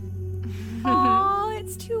 Oh,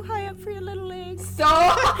 it's too high up for your little legs.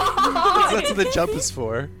 Stop! That's what the jump is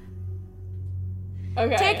for.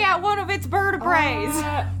 Okay. Take out one of its vertebrae.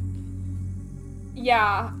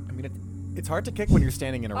 Yeah. I mean, it's hard to kick when you're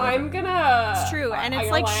standing in a river. I'm gonna... It's true, and I it's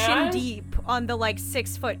gotta like shin land. deep on the like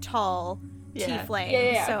 6 foot tall tiefling.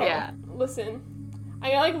 Yeah. So Okay. Listen.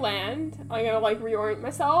 I'm gonna like land. I'm gonna like reorient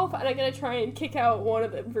myself, and I'm gonna try and kick out one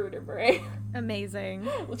of the vertebrae. amazing.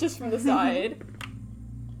 Just from the side.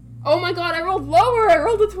 Oh my god, I rolled lower! I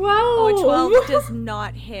rolled a 12! Oh, 12 does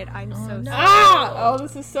not hit. I'm so sorry. Ah! Oh,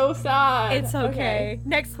 this is so sad. It's okay.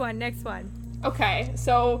 Next one. Okay,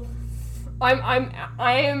 so I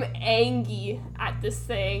am angry at this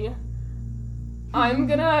thing. I'm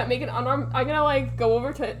gonna make an unarmed. I'm gonna like go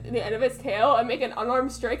over to the end of its tail and make an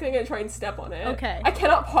unarmed strike, and I'm gonna try and step on it. Okay. I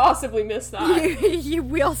cannot possibly miss that. You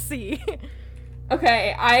will see.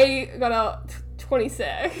 Okay, I got a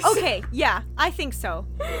 26. Okay, yeah, I think so.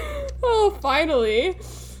 Oh, finally.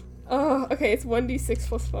 Oh, okay, it's 1d6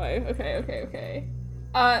 plus 5. Okay.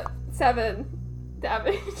 7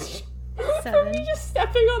 damage. 7. For me just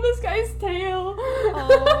stepping on this guy's tail.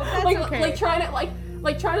 Oh, that's like, okay.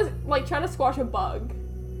 Like trying to squash a bug.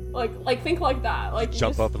 Like think like that. Like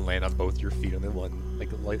Jump up and land on both your feet on the one,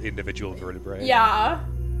 like individual vertebrae. Yeah.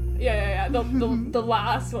 The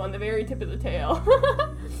last one, the very tip of the tail.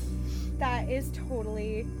 That is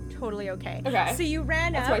totally okay. Okay. So you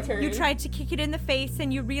ran That's up, my turn. you tried to kick it in the face,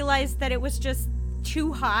 and you realized that it was just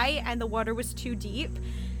too high and the water was too deep.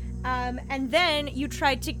 And then you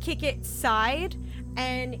tried to kick it side,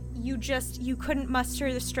 and you couldn't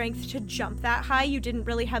muster the strength to jump that high. You didn't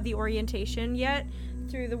really have the orientation yet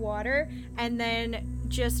through the water. And then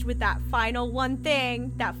just with that final one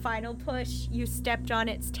thing, that final push, you stepped on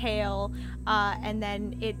its tail, and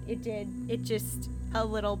then it just a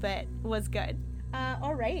little bit was good.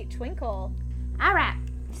 All right, Twinkle. All right.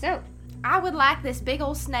 So I would like this big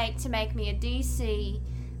old snake to make me a DC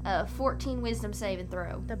 14 Wisdom saving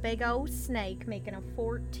throw. The big old snake making a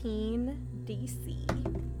 14 DC.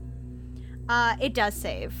 It does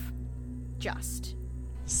save. Just.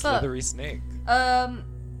 Slithery snake.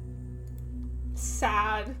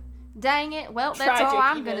 Sad. Dang it. Well, that's Tragic, all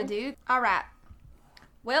I'm even. gonna do. All right.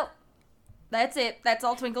 Well, that's it. That's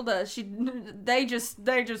all Twinkle does. They just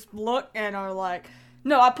look and are like,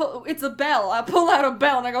 no, it's a bell. I pull out a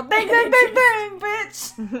bell and I go, ding, ding, ding, ding,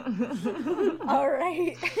 bitch. All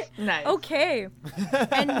right. Nice. Okay.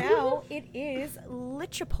 And now it is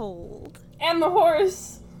Lichipold. And the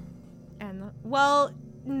horse. Well,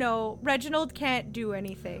 no, Reginald can't do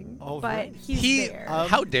anything, Oh, but right. he's there.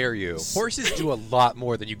 How dare you? Horses do a lot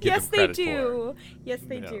more than you give Yes, them they credit do. Yes,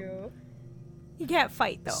 they No. do. You can't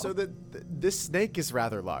fight though. So this snake is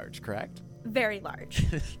rather large, correct? Very large.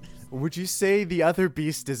 Would you say the other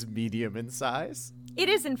beast is medium in size? It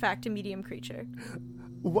is in fact a medium creature.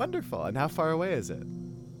 Wonderful. And how far away is it?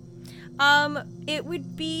 It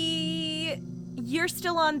would be. You're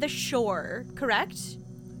still on the shore, correct?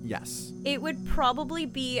 Yes. It would probably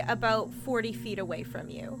be about 40 feet away from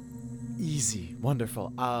you. Easy.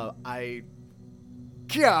 Wonderful. And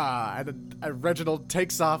Reginald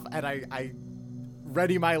takes off, and I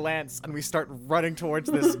ready my lance, and we start running towards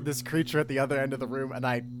this creature at the other end of the room, and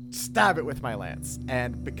I stab it with my lance.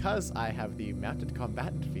 And because I have the mounted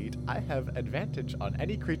combatant feat, I have advantage on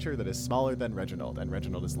any creature that is smaller than Reginald, and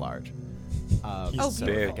Reginald is large. He's so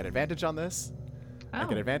big. I get advantage on this. I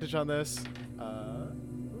get advantage on this,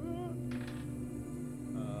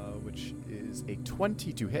 which is a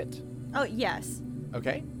 20 to hit. Oh, yes.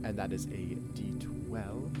 Okay, and that is a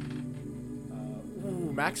d12.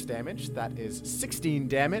 Max damage. That is 16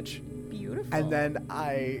 damage. Beautiful. And then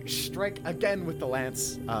I strike again with the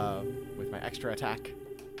lance, with my extra attack,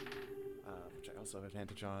 which I also have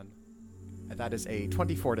advantage on. And that is a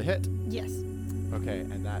 24 to hit. Yes. Okay,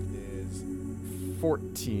 and that is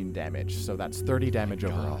 14 damage. So that's 30 damage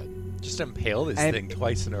overall. God. Just impale this And thing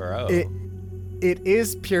twice in a row. It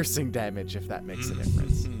is piercing damage, if that makes a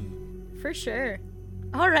difference. For sure.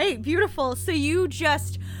 All right, beautiful. So you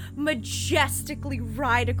just majestically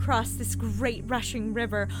ride across this great rushing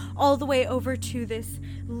river all the way over to this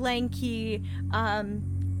lanky,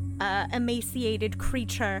 emaciated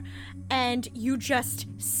creature, and you just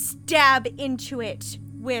stab into it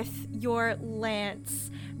with your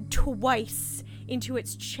lance twice into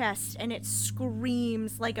its chest, and it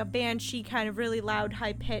screams like a banshee, kind of really loud,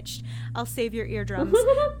 high-pitched, I'll save your eardrums,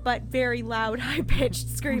 but very loud, high-pitched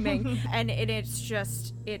screaming. And it's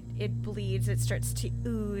just, it bleeds. It starts to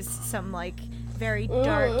ooze some, like, very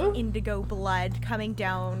dark indigo blood coming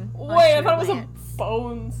down. Wait, I thought it was a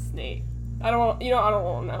bone snake. I don't want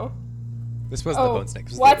to know. This was the bone snake.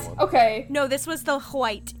 This was What? the other one. Okay. No, this was the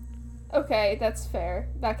white. Okay, that's fair.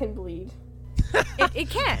 That can bleed. It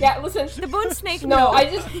can. Yeah, listen. The bone snake, No, no. I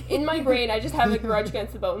just, in my brain, I just have a grudge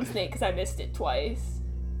against the bone snake because I missed it twice.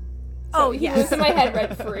 Oh, He yes. lives in my head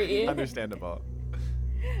rent free. Understandable.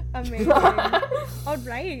 Amazing. All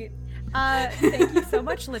right. Thank you so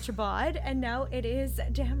much, Lichabod. And now it is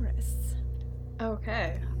Damaris.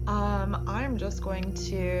 Okay. I'm just going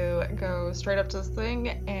to go straight up to this thing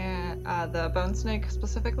and the bone snake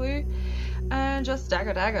specifically, and just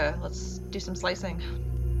dagger. Let's do some slicing.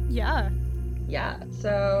 Yeah. Yeah.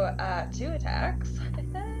 So 2 attacks.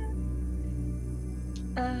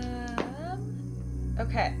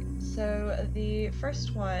 Okay. So the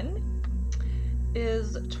first one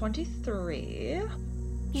is 23.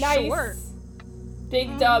 Nice. Sure.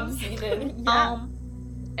 Big dubs, even.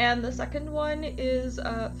 And the second one is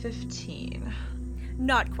 15.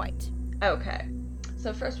 Not quite. Okay.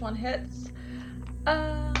 So first one hits.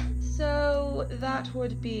 So that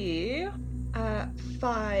would be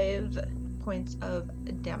 5 points of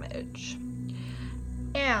damage.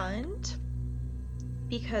 And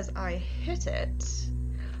because I hit it,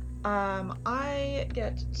 I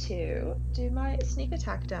get to do my sneak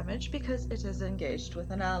attack damage because it is engaged with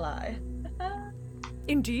an ally.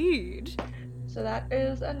 Indeed. So that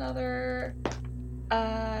is another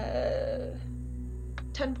 10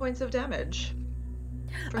 points of damage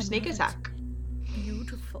for sneak Another attack.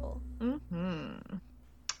 Beautiful. Mm-hmm.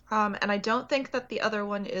 And I don't think that the other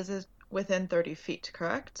one is within 30 feet,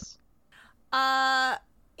 correct?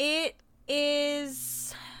 It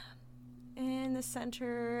is in the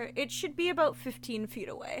center. It should be about 15 feet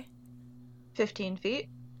away. 15 feet?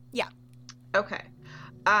 Yeah. Okay.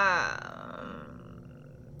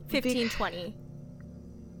 15, 20.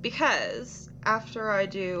 Because after I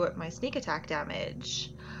do my sneak attack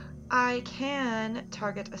damage, I can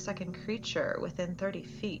target a second creature within 30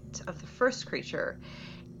 feet of the first creature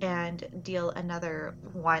and deal another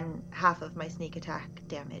 1/2 of my sneak attack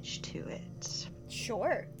damage to it.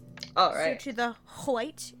 Sure. All right. So to the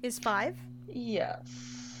white is 5.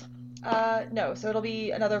 Yes. No, so it'll be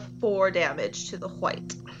another 4 damage to the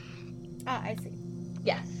white. Ah, I see.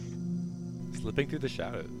 Yes. Slipping through the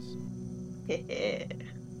shadows.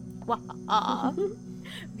 Wow.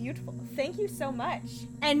 Beautiful. Thank you so much.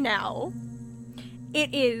 And now,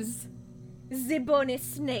 it is the bonus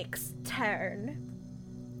snake's turn.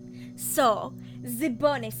 So, the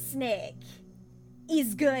bonus snake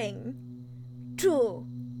is going to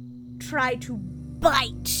try to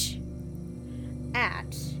bite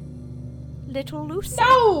at little Lucy.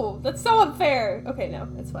 No! That's so unfair. Okay, no,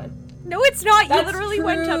 it's fine. No, it's not. That's You literally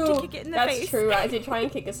went up to kick it in the face. That's true. I did try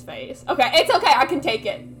and kick his face. Okay, it's okay. I can take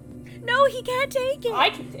it. No, he can't take it. I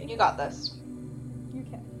can take You it. got this. You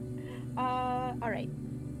can. Alright.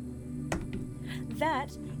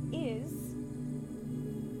 That is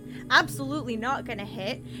absolutely not gonna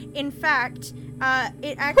hit. In fact,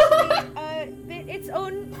 it actually bit its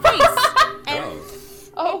own face. And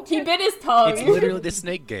Oh, he bit his tongue. It's literally the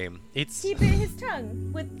snake game. It's he bit his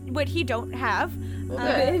tongue with what he don't have. He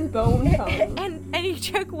bit his bone tongue. And he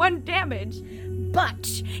took 1 damage. But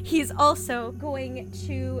he's also going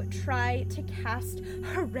to try to cast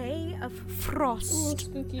Hooray of Ooh, Frost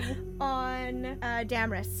spooky. on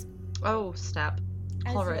Damaris. Oh, snap.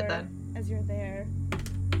 All right then. As you're there.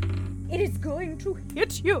 It is going to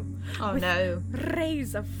hit you Oh with no.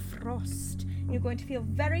 rays of frost. You're going to feel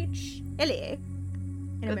very chilly.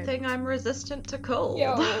 In a Good thing moment. I'm resistant to cold.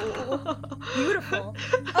 Yo. Beautiful.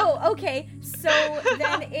 Oh, okay. So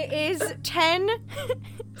then it is 10.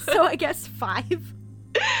 So I guess 5.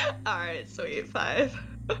 Alright, sweet. 5.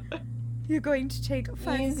 You're going to take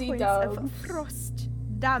 5 Easy points dubs. of frost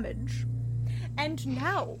damage. And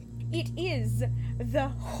now it is the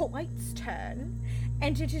white's turn.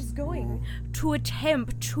 And it is going to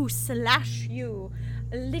attempt to slash you,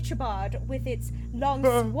 Lichabod, with its long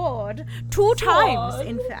sword 2 times,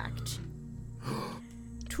 in fact.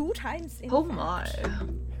 2 times, in Oh fact. my.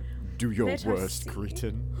 Do your Let us worst, see.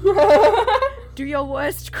 cretin. Do your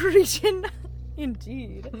worst, cretin.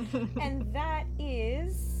 Indeed. And that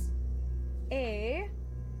is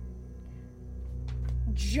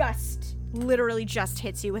literally just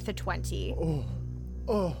hits you with a 20.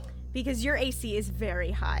 Oh. Because your AC is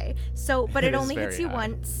very high. So, but it It is only hits very you high.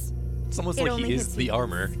 once. it's almost It like only he is hits the you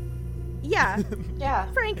armor. Yeah, Yeah.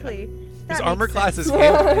 frankly. His that armor makes class sense. is hit.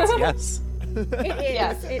 It's yes. It is.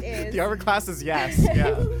 Yes. It is. The armor class is yes.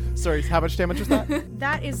 Yeah. Sorry, how much damage was that?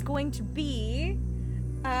 That is going to be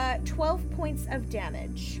 12 points of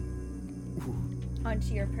damage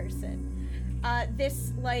onto your person.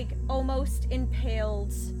 This, like, almost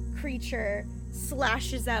impaled creature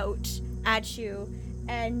slashes out at you,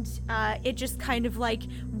 and it just kind of, like,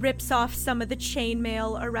 rips off some of the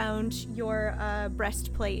chainmail around your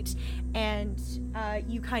breastplate, and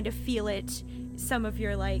you kind of feel it, some of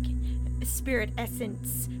your, like, spirit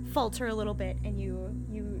essence falter a little bit, and you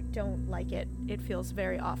don't like it. It feels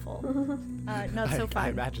very awful. Not so fun. I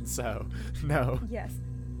imagine so. No. Yes.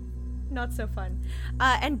 Not so fun.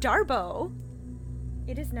 And Darbo,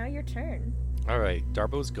 it is now your turn. All right,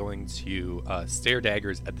 Darbo's going to stare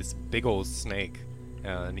daggers at this big old snake,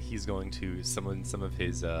 and he's going to summon some of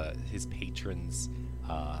his patrons'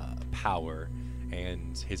 power,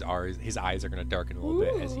 and his eyes are going to darken a little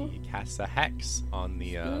bit as he casts a hex on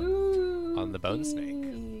the bone snake.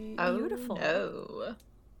 Oh, Beautiful. no.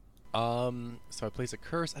 So I place a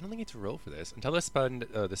curse. I don't think you need to roll for this. Until the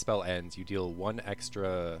spell ends, you deal 1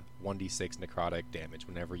 extra 1d6 necrotic damage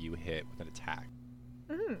whenever you hit with an attack.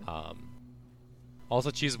 Also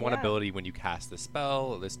choose one ability when you cast the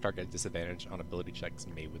spell. This target has disadvantage on ability checks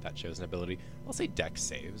made with that chosen ability. I'll say dex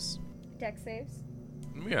saves. Dex saves.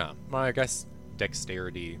 Yeah, I guess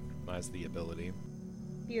dexterity as the ability.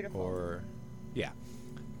 Beautiful. Or, yeah.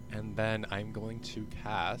 And then I'm going to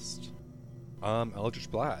cast Eldritch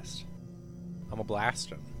Blast. I'm gonna blast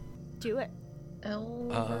him. Do it.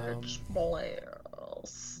 Eldritch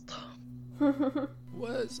Blast.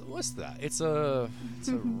 What's that? It's a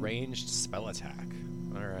ranged spell attack.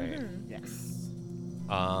 All right. Yes.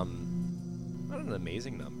 Not an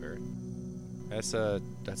amazing number. That's a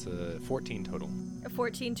 14 total. A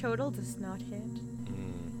 14 total does not hit.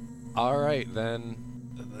 All right, then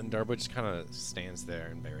Darbo just kind of stands there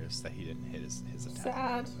embarrassed that he didn't hit his attack.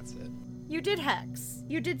 Sad. That's it. You did hex.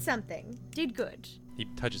 You did something. Did good. He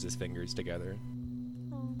touches his fingers together.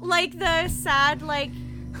 Like the sad, like...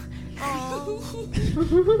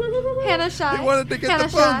 Hannah shy. He wanted to get Hannah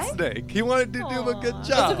the bone shy. snake. He wanted to do a good Aw.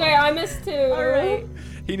 job. It's okay, I missed too. Alright.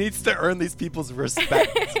 He needs to earn these people's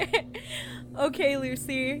respect. Okay,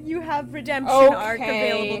 Lucy. You have redemption arc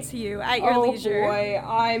available to you at your leisure. Oh boy,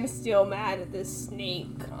 I'm still mad at this snake.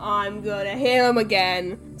 I'm gonna hit him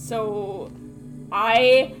again. So,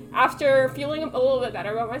 after feeling a little bit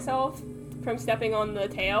better about myself from stepping on the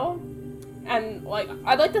tail, and, like,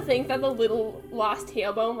 I'd like to think that the little lost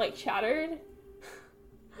tailbone, like, shattered.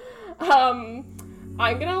 I'm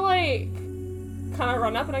gonna, like, kind of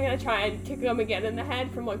run up and I'm gonna try and kick him again in the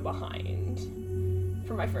head from, like, behind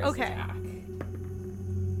for my first attack.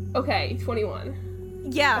 Okay, 21.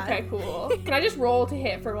 Yeah. Okay, cool. Can I just roll to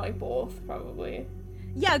hit for, like, both, probably?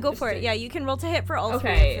 Yeah, go Just for it. to- Yeah, you can roll to hit for all three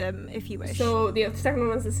Okay. of them if you wish. So, the second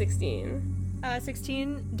one was a 16.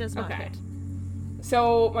 16 does not Okay. hit.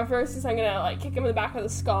 So, my first is I'm gonna, like, kick him in the back of the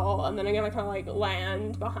skull, and then I'm gonna kind of, like,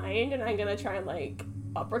 land behind, and I'm gonna try and, like,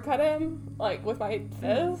 uppercut him, like, with my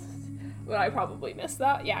fist. But I probably missed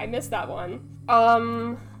that. Yeah, I missed that one.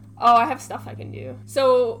 Oh, I have stuff I can do.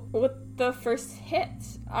 So, with the first hit,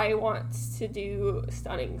 I want to do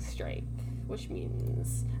Stunning Strike, which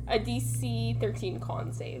means a DC 13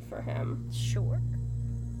 con save for him. Sure.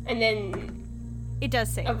 And then, It does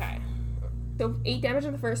save. okay. So, 8 damage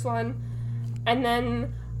on the first one. And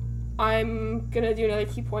then I'm gonna do another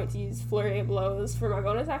key point to use Flurry of Blows for my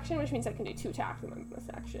bonus action, which means I can do 2 attacks with my bonus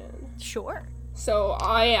action. Sure. So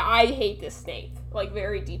I hate this snake, like,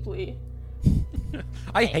 very deeply.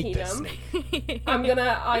 I hate hate this him. snake. I'm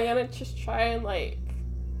gonna just try and, like,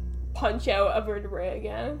 punch out a vertebrae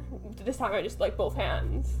again. This time I just, like, both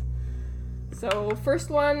hands. So first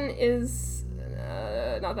one is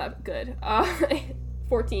not that good.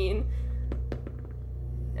 14.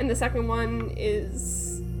 And the second one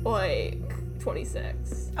is, like,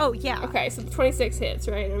 26. Oh, yeah. Okay, so the 26 hits,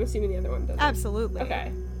 right? I'm assuming the other one doesn't. Absolutely.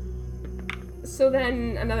 Okay. So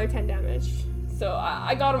then another 10 damage. So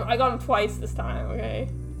I got him twice this time, okay?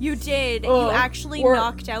 You did. Oh, You actually or-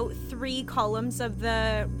 knocked out 3 columns of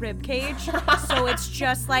the rib cage. So it's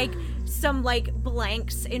just like some like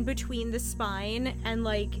blanks in between the spine and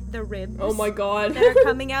like the ribs Oh my god. that are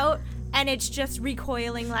coming out, and it's just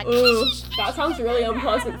recoiling like Ooh, that sounds really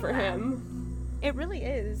unpleasant for him. It really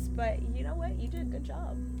is, but you know what? You did a good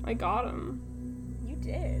job. I got him. You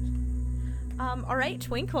did. All right,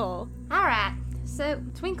 Twinkle. All right. So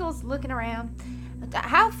Twinkle's looking around.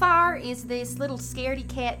 How far is this little scaredy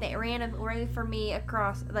cat that ran away from me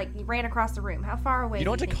across, like, ran across the room? How far away? You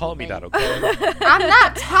don't do have to think call he'd me be? that, okay? I'm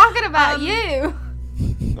not talking about you.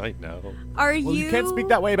 I know. Are Well, you can't speak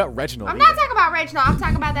that way about Reginald. I'm not either. talking about Reginald. I'm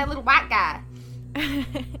talking about that little white guy.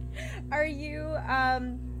 Are you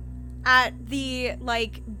at the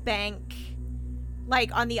bank,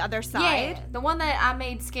 on the other side? Yeah, the one that I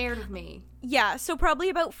made scared of me. Yeah, so probably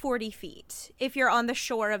about 40 feet if you're on the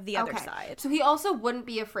shore of the other Okay. side. So he also wouldn't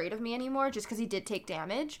be afraid of me anymore just because he did take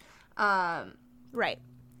damage. Right.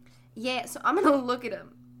 Yeah, so I'm gonna look at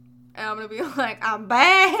him and I'm gonna be like, I'm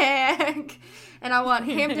back, and I want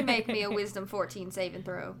him to make me a Wisdom 14 saving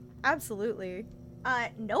throw. Absolutely.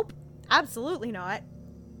 Nope. Absolutely not.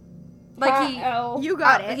 Like he, You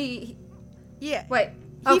got it. He Yeah. wait.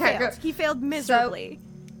 He Okay, failed. good. He failed miserably.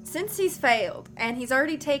 Since he's failed and he's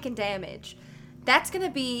already taken damage, that's gonna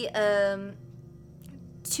be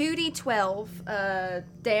 2d12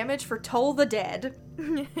 damage for Toll the Dead.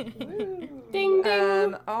 Ding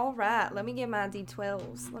ding. All right, let me get my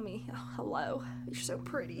d12s. Oh, hello, you're so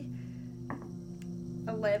pretty.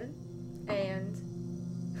 11 and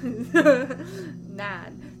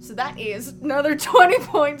 9. So that is another 20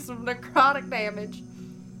 points of necrotic damage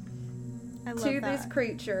I love to that. this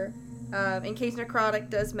creature. In case necrotic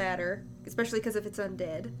does matter, especially because if it's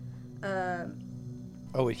undead.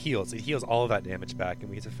 Oh, it heals. It heals all of that damage back, and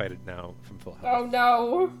we get to fight it now from full health. Oh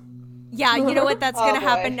no. Yeah, you know what? That's Oh, gonna boy.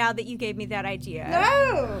 happen now that you gave me that idea.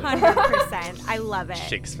 No! 100%. I love it.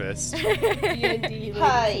 Shakes fist. D&D, ladies and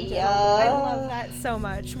I gentlemen. love that so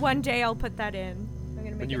much. One day I'll put that in. I'm gonna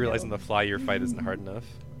make When you a realize on note. the fly your fight isn't hard enough.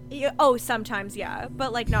 Yeah, oh, sometimes, yeah.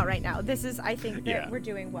 But, not right now. I think that Yeah. we're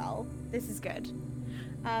doing well. This is good.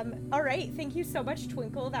 All right. Thank you so much,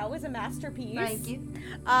 Twinkle. That was a masterpiece. Thank you.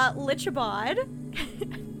 Lichabod,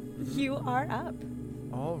 you are up.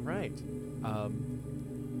 All right.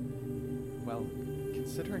 Well,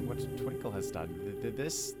 considering what Twinkle has done,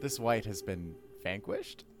 this white has been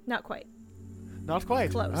vanquished. Not quite. Not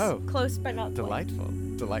quite. Close. Oh, Close, but not quite. delightful.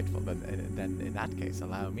 Delightful. Then in that case,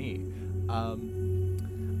 allow me.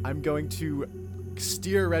 I'm going to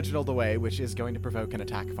steer Reginald away, which is going to provoke an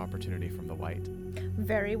attack of opportunity from the white.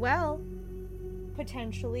 Very well.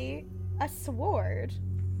 Potentially a sword.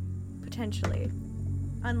 Potentially.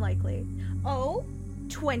 Unlikely. Oh,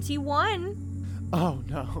 21. Oh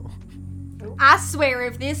no. I swear,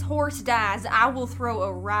 if this horse dies, I will throw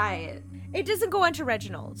a riot. It doesn't go onto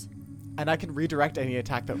Reginald. And I can redirect any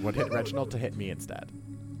attack that would hit Reginald to hit me instead.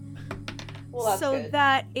 Well, that's So good.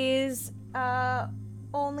 that is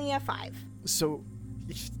only a 5. So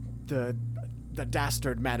the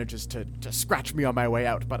dastard manages to scratch me on my way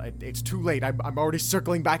out, but it's too late. I'm already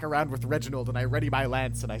circling back around with Reginald, and I ready my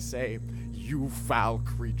lance, and I say, "You foul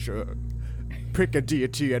creature, pick a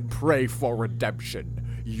deity and pray for redemption.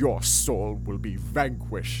 Your soul will be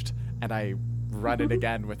vanquished." And I run it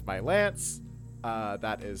again with my lance.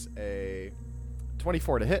 That is a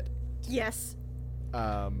 24 to hit. Yes.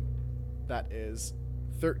 That is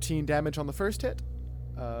 13 damage on the first hit.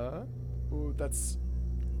 That's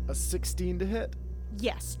a 16 to hit.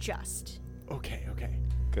 Yes, just. Okay.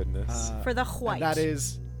 Goodness. For the And white. that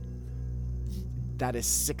is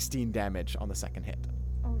 16 damage on the second hit.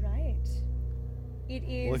 All right. It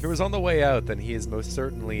is. Well, if it was on the way out, then he is most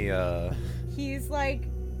certainly, He's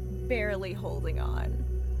barely holding on.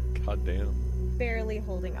 goddamn. Barely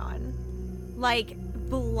holding on.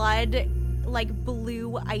 Blood,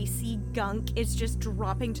 blue icy gunk is just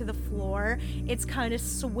dropping to the floor. It's kind of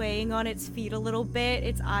swaying on its feet a little bit.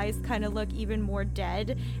 Its eyes kind of look even more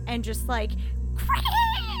dead, and just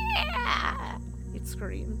it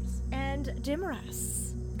screams. And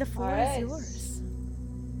Dimiras, the floor Alright. is yours.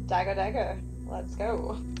 Dagger. Let's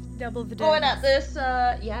go. Double the Going dice.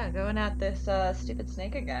 at this stupid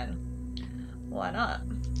snake again. Why not?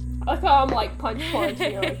 I thought I'm punch,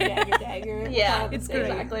 you know, dagger. Yeah, It's great.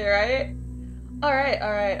 exactly right. All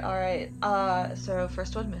right. So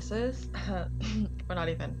first one misses. Or not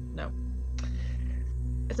even. No.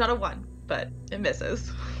 It's not a 1, but it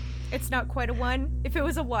misses. It's not quite a 1. If it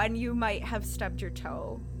was a 1, you might have stubbed your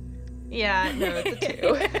toe. Yeah, no, it's a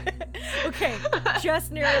 2. Okay,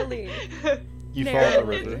 just narrowly. You No. fall in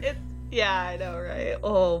the It's- river. it's- yeah, I know, right?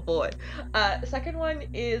 Oh boy. Second one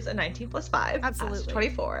is a 19 plus 5. That's Absolutely.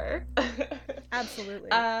 24. Absolutely.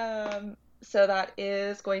 So that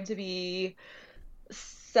is going to be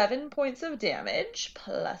 7 points of damage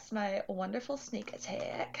plus my wonderful sneak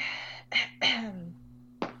attack.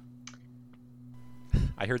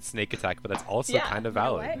 I heard snake attack, but that's also Yeah, kind of You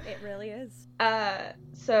know valid. what? It really is.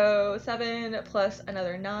 So 7 plus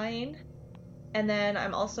another 9. And then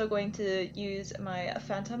I'm also going to use my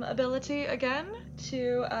Phantom ability again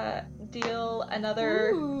to deal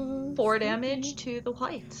another 4 damage to the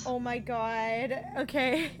white. Oh my god.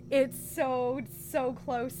 Okay. It's so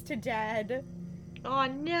close to dead. Oh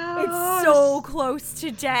no. It's so close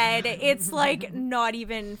to dead. It's like not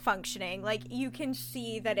even functioning. Like you can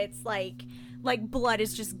see that it's like blood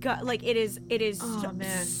is just like it is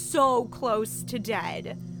man. so close to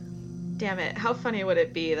dead. Damn it. How funny would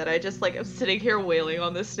it be that I just like am sitting here wailing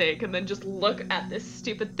on this snake and then just look at this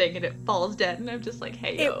stupid thing and it falls dead and I'm just like,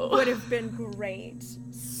 hey yo. It would have been great.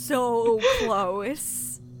 So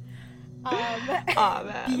close. Aw,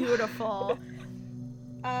 man. Beautiful.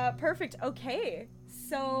 Perfect. Okay.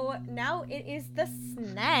 So now it is the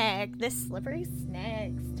slippery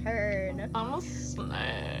snake's turn. I'm a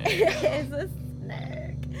snake. It is a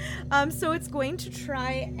snake. So it's going to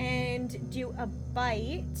try and do a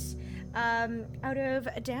bite out of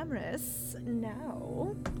Damaris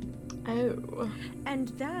now. Oh. And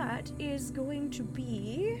that is going to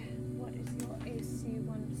be... What is your AC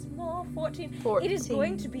once more? 14. 14. It is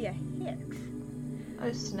going to be a hit.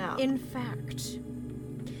 Oh, snap. In fact.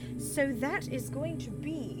 So that is going to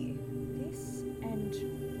be this and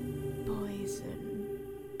poison.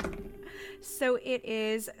 So it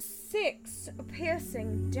is 6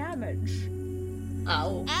 piercing damage.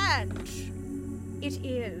 Ow. And it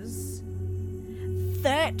is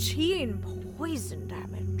 13 poison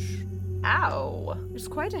damage. Ow. It's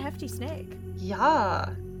quite a hefty snake.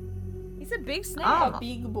 Yeah. He's a big snake. Oh. A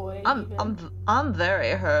big boy. even. I'm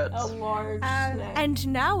very hurt. A large snake. And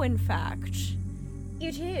now, in fact,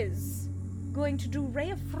 it is going to do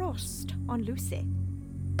Ray of Frost on Lucy.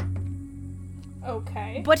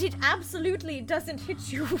 Okay. But it absolutely doesn't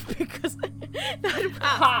hit you because that was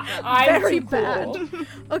I'm very too cool. bad.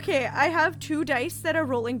 Okay, I have 2 dice that are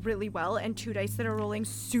rolling really well and 2 dice that are rolling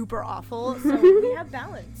super awful. So we have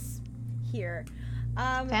balance here.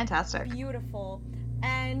 Fantastic. Beautiful.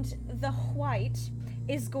 And the white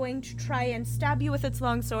is going to try and stab you with its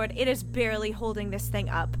longsword. It is barely holding this thing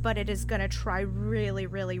up, but it is going to try really,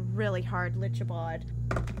 really, really hard, Lichabod.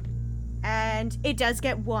 And it does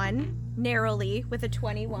get 1 narrowly with a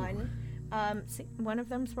 21. See, one of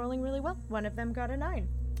them's rolling really well. One of them got a 9.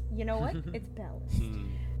 You know what? It's balanced.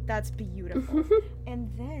 That's beautiful.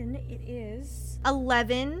 And then it is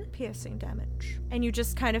 11 piercing damage. And you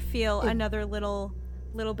just kind of feel another little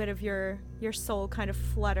bit of your soul kind of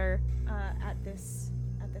flutter at this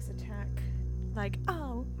attack. Like,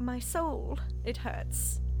 oh, my soul. It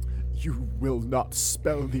hurts. You will not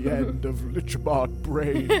spell the end of Lichabod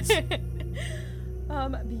brains.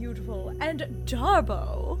 Beautiful. And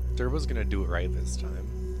Darbo. Durbo's gonna do it right this time.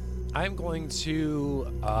 I'm going to,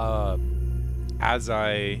 as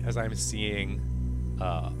I'm seeing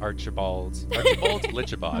Lichabod,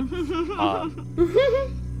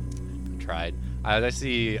 tried. As I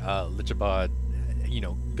see Lichabod,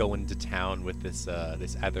 going to town with this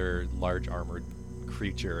other large armored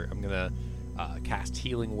creature, I'm gonna cast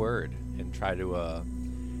Healing Word and try to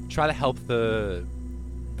help the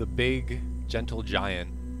big gentle giant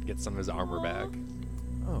get some of his armor back.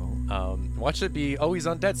 Oh. Watch it be. Oh, he's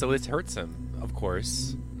undead, so it hurts him, of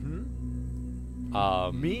course.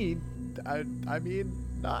 Me? I mean,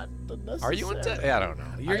 not necessarily. Are you undead? Yeah, I don't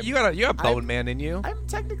know. You have Bone Man in you. I'm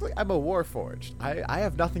a Warforged. I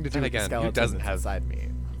have nothing to do And with the again, who skeleton doesn't that's have- inside me.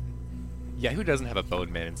 Yeah, who doesn't have a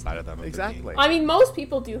Bone Man inside of them? of the Exactly. I mean, most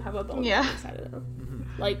people do have a bone Yeah. inside of them.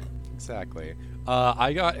 Like, Exactly.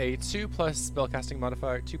 I got a 2 plus spellcasting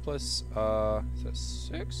modifier, 2 plus, is that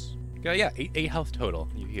 6? Yeah, 8 health total.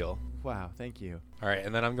 You heal. Wow, thank you. All right,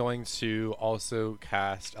 and then I'm going to also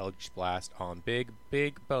cast Eldritch Blast on Big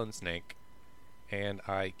Bone Snake, and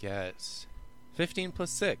I get 15 plus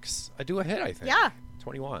 6. I do a hit, I think. Yeah.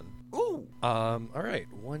 21. Ooh. All right,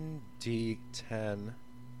 1d10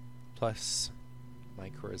 plus my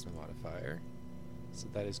charisma modifier, so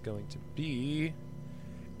that is going to be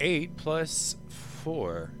 8 plus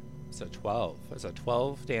 4, so 12. That's a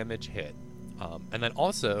 12 damage hit. And then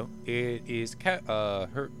also it is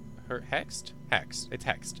hexed. It's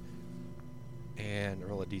hexed. And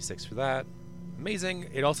roll a d6 for that. Amazing.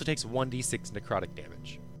 It also takes 1d6 necrotic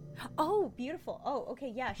damage. Oh, beautiful. Oh,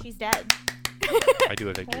 okay, yeah, she's dead. I do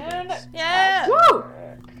a victory dance. Yeah. woo!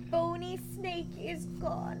 Bony snake is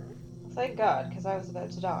gone. Thank God, because I was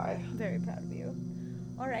about to die. Very proud of you.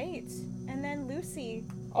 All right, and then Lucy.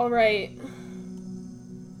 All right.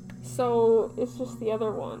 So it's just the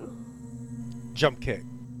other one. Jump kick.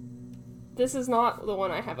 This is not the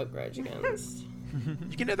one I have a grudge against.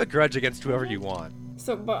 You can have a grudge against whoever you want.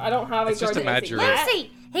 So, but I don't have a It's grudge just against imaginary. that.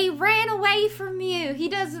 Lucy, he ran away from you. He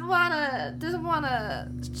doesn't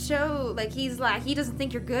wanna show he doesn't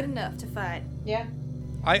think you're good enough to fight. Yeah.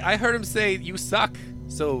 I heard him say you suck,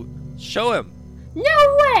 so show him.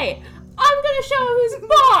 No way! I'm gonna show him who's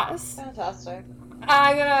boss. Fantastic.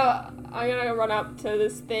 I'm gonna I'm gonna run up to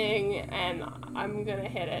this thing and I'm gonna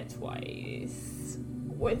hit it twice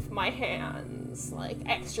with my hands, like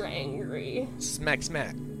extra angry. Smack,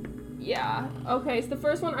 smack. Yeah. Okay, so the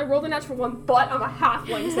first one, I rolled a natural 1, but I'm a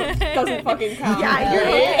halfling, so it doesn't fucking count. Yeah,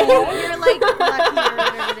 you're like lucky or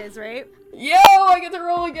whatever it is, right? Yo, I get to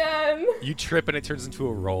roll again. You trip and it turns into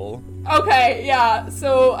a roll. Okay, yeah.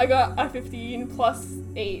 So I got a 15 plus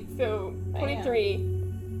 8, so 23.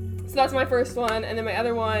 So that's my first one, and then my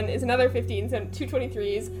other one is another 15, so 2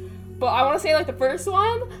 23s. But I want to say, like, the first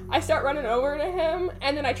one, I start running over to him,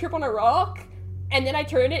 and then I trip on a rock, and then I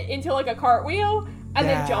turn it into, like, a cartwheel, and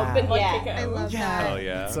then jump and, like, kick him. I love that. Oh,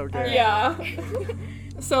 yeah. So good. Yeah.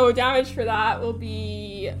 So damage for that will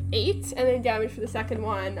be 8, and then damage for the second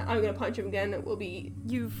one, I'm gonna punch him again, it will be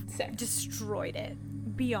You've 6. destroyed it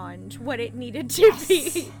beyond what it needed to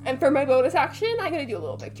be. And for my bonus action, I'm gonna do a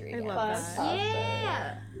little victory. I dance. love that.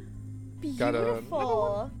 Yeah. Got a-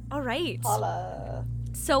 Beautiful. All right. Holla.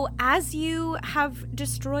 So as you have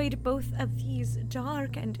destroyed both of these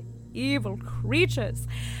dark and evil creatures,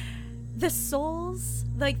 the souls,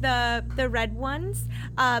 like the red ones,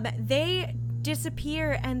 they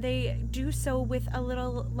disappear, and they do so with a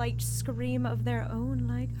little like scream of their own,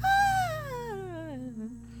 like ah!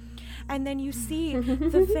 And then you see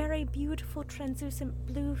the very beautiful translucent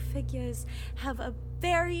blue figures have a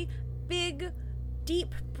very big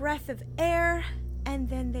deep breath of air, and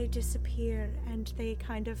then they disappear and they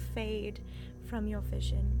kind of fade from your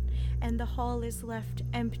vision, and the hall is left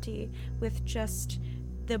empty with just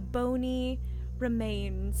the bony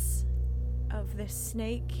remains of this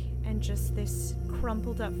snake and just this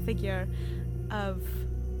crumpled up figure of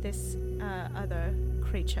this other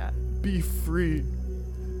creature. Be free.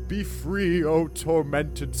 Be free, O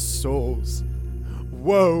tormented souls.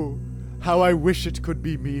 Whoa, how I wish it could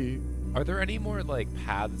be me. Are there any more, like,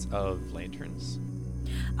 paths of lanterns?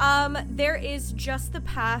 There is just the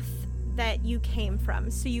path that you came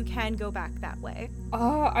from, so you can go back that way.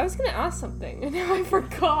 I was gonna ask something, and now I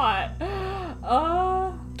forgot.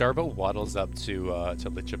 Darbo waddles up to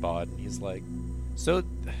Lichabod, and he's like, so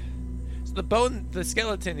the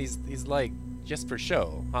skeleton, he's like, just for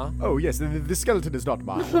show, huh? Oh, yes, the skeleton is not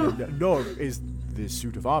mine, nor is the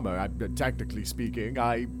suit of armor. Technically speaking,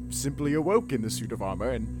 I simply awoke in the suit of armor,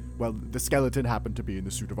 and, well, the skeleton happened to be in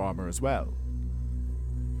the suit of armor as well.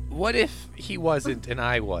 What if he wasn't and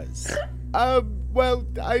I was? Well,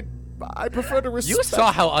 I prefer to respect... You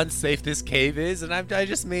saw how unsafe this cave is, and I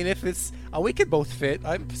just mean if it's... we could both fit.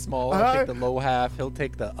 I'm small. I'll take the low half. He'll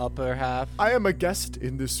take the upper half. I am a guest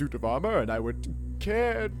in this suit of armor, and I would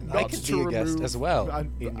care not I could to be a remove... guest as well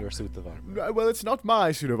in your suit of armor. Well, it's not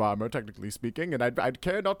my suit of armor, technically speaking, and I'd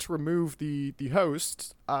care not to remove the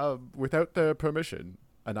host without their permission,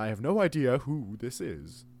 and I have no idea who this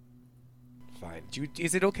is. Fine.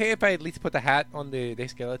 Is it okay if I at least put the hat on the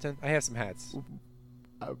skeleton? I have some hats.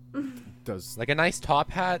 Does Like a nice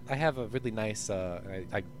top hat. I have a really nice,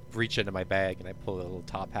 I reach into my bag and I pull a little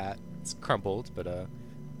top hat. It's crumpled, but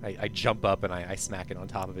I jump up and I smack it on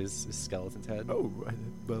top of his skeleton's head. Oh,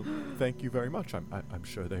 well, thank you very much. I'm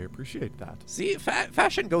sure they appreciate that. See,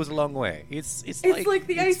 fashion goes a long way. It's like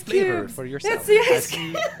the ice flavor cubes. for yourself. That's the ice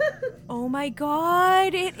cube. Oh my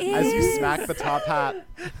god, it is! As you smack the top hat...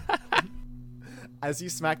 As you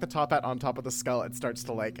smack the top hat on top of the skull, it starts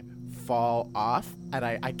to, like, fall off, and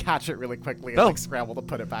I catch it really quickly and, like, scramble to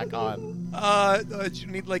put it back on. Do you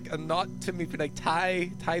need, like, a knot to maybe, like,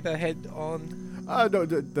 tie the head on? No,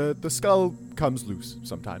 the skull comes loose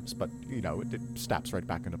sometimes, but, you know, it snaps right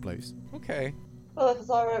back into place. Okay. Well, if it's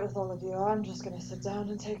alright with all of you, I'm just gonna sit down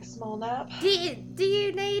and take a small nap. Do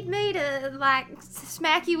you need me to, like,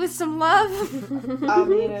 smack you with some love? I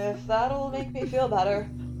mean, if that'll make me feel better,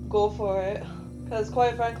 go for it. Because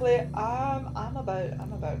quite frankly, I'm about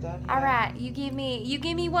done here. All right, you give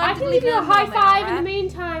me one. I to can leave give you a in high moment, five in alright? the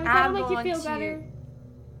meantime. If that'll I'm make you going feel to- better.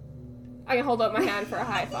 I can hold up my hand for a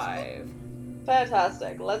high five.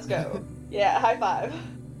 Fantastic. Let's go. Yeah, high five.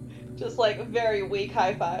 Just like very weak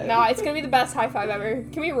high five. No, it's gonna be the best high five ever.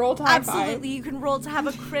 Can we roll to high five? Absolutely, you can roll to have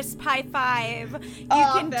a crisp high five. You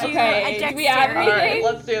Oh, can do okay. a Do we add dexterity. anything? Alright,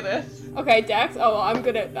 let's do this. Okay, Dex. Oh, well, I'm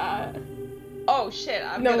good at that. Oh shit,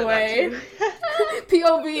 I'm No good way. at that too.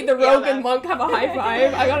 POV, the Yeah, rogue man. and monk have a high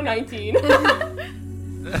five. I got a 19.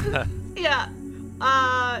 Yeah.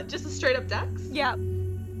 Just a straight up dex? Yeah.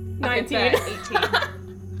 19. 18.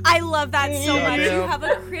 I love that so Yeah. much. You Yeah. have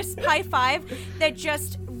a crisp high five that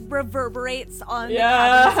just reverberates on the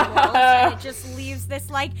Yeah. cabin's walls, and it just leaves this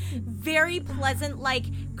like very pleasant like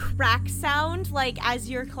crack sound, like as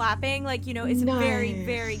you're clapping, like, you know, it's a very,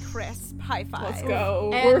 very crisp high five. Let's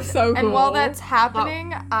go. And, We're so cool. And while that's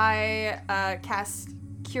happening, I cast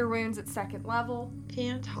Cure Wounds at 2nd level.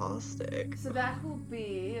 Fantastic. So that will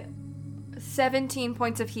be 17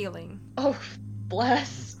 points of healing. Oh,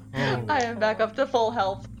 bless. I am back up to full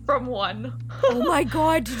health from 1. Oh my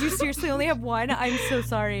god, did you seriously only have 1? I'm so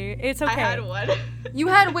sorry. It's okay. I had 1. You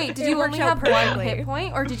had, wait, did It you worked only out have 1 perfectly. hit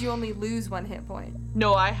point, or did you only lose 1 hit point?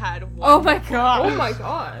 No, I had 1. Oh my god. Oh my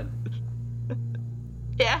god.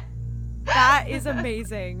 Yeah. That is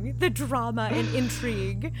amazing. The drama and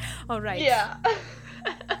intrigue. All right. Yeah.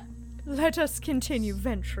 Let us continue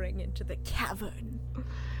venturing into the cavern.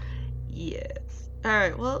 Yes.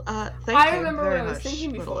 Alright, well, thank I you remember very what I was much,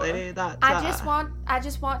 thinking little before. lady. That, I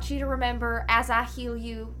just want you to remember as I heal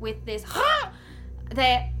you with this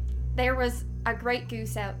that there was a great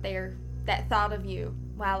goose out there that thought of you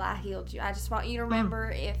while I healed you. I just want you to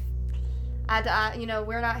remember if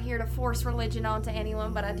we're not here to force religion onto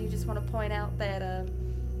anyone, but I do just want to point out that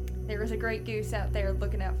there is a great goose out there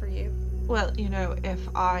looking out for you. Well, if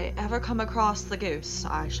I ever come across the goose,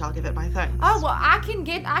 I shall give it my thanks. Oh well, I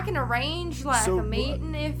can arrange like So, a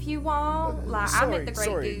meeting if you want. Like I met the great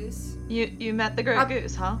sorry. goose. You met the great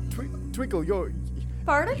goose, huh? Twinkle,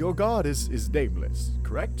 Pardon? your god is nameless,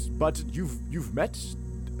 correct? But you've met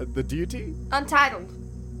the deity? Untitled.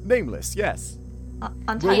 Nameless, yes.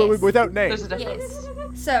 Untitled. Without name. There's a difference. Yes.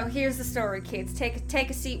 So here's the story, kids. Take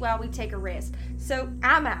a seat while we take a rest. So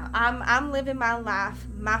I'm out. I'm living my life.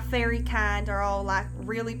 My fairy kind are all like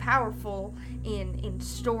really powerful in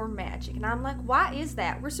storm magic, and I'm like, why is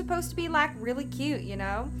that? We're supposed to be like really cute,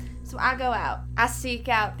 So I go out. I seek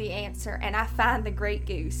out the answer, and I find the great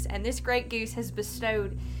goose. And this great goose has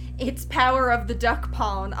bestowed its power of the duck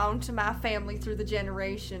pawn onto my family through the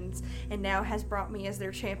generations, and now has brought me as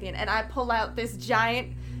their champion. And I pull out this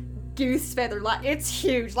giant goose feather, like it's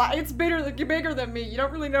huge, like it's bigger than me. You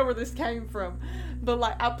don't really know where this came from, but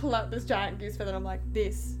like I pull out this giant goose feather, and I'm like,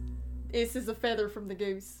 this is a feather from the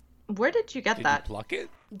goose. Where did you get Did that? you pluck it?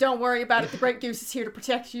 Don't worry about it. The great goose is here to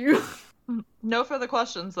protect you. No further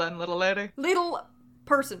questions then, little lady. Little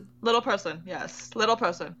person. Little person, yes. Little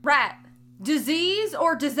person. Right. Disease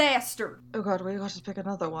or disaster? Oh god, we got to pick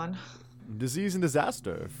another one. Disease and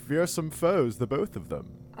disaster. Fearsome foes, the both of them.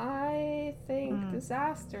 I think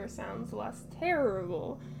disaster sounds less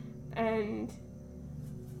terrible. And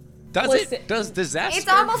Does Listen. it? Does disaster? It's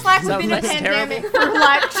almost like we've sound been in a less pandemic terrible? for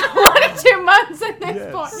like 22 months at this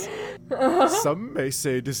Yes. point. Some may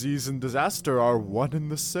say disease and disaster are one and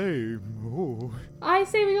the same. Oh. I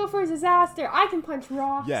say we go for a disaster. I can punch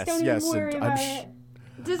rocks. Yes, Don't yes, even worry and about I'm it.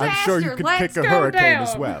 Disaster. I'm sure you could Let's pick a go hurricane down.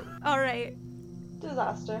 as well. All right.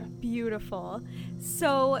 Disaster. Beautiful.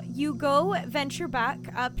 So you go venture back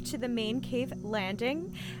up to the main cave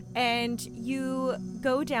landing, and you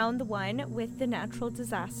go down the one with the natural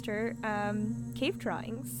disaster cave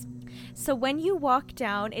drawings. So when you walk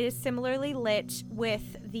down, it is similarly lit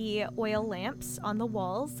with the oil lamps on the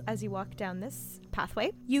walls as you walk down this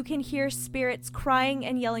pathway. You can hear spirits crying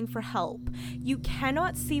and yelling for help. You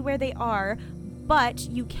cannot see where they are, but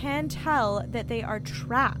you can tell that they are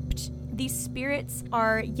trapped. These spirits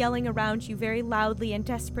are yelling around you very loudly and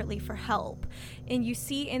desperately for help. And you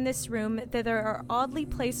see in this room that there are oddly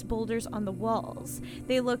placed boulders on the walls.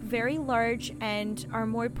 They look very large and are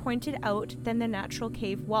more pointed out than the natural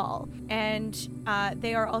cave wall. And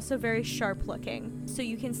they are also very sharp looking. So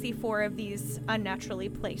you can see 4 of these unnaturally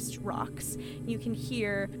placed rocks. You can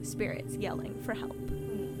hear spirits yelling for help.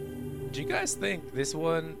 Do you guys think this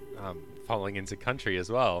one, falling into country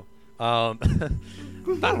as well,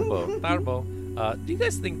 Tarbo, do you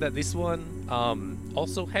guys think that this one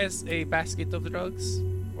also has a basket of drugs?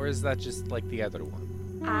 Or is that just like the other one?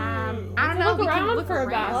 I don't Let's know. look We can around look for a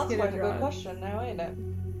around. Well, that's basket quite of a good drugs. question now, ain't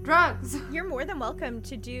it? Drugs. You're more than welcome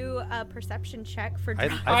to do a perception check for I-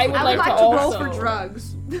 drugs. I would I like would like to to roll also- for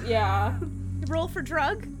drugs. Yeah. Roll for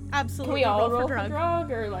drug? Can Absolutely. we all roll for for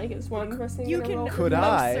drug, or like is one person You gonna can roll? Could most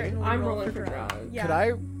I? certainly I'm roll rolling for for drug. drug. Yeah. Could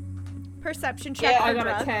I? Perception check Yeah, for I got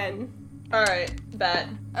drug. a 10. Alright, bet.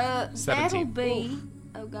 That'll 17. be.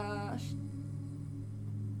 Oh gosh.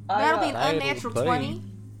 I That'll got- be an That'll unnatural be. 20.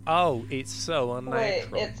 Oh, it's so Wait,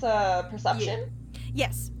 unnatural. it's perception?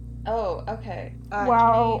 Yes. Oh, okay.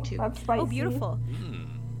 Wow, 22. that's spicy. Oh, beautiful. Hmm.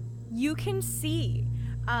 You can see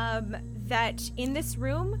that in this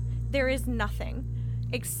room there is nothing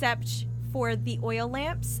except for the oil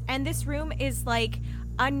lamps, and this room is like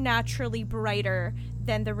unnaturally brighter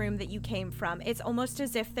than the room that you came from. It's almost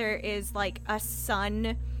as if there is like a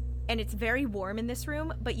sun, and it's very warm in this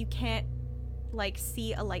room, but you can't like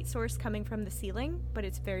see a light source coming from the ceiling, but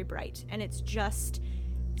it's very bright, and it's just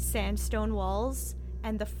sandstone walls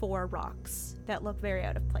and the 4 rocks that look very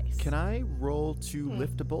out of place. Can I roll to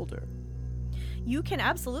lift a boulder? you can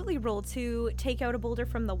absolutely roll to take out a boulder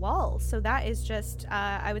from the wall. So that is just,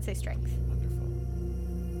 I would say, strength. Wonderful.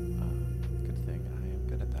 Good thing I am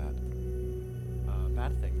good at that.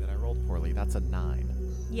 Bad thing that I rolled poorly. That's a 9.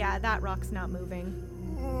 Yeah, that rock's not moving.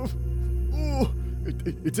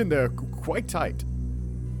 It's in there quite tight.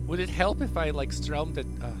 Would it help if I like strummed it?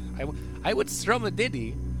 I would strum a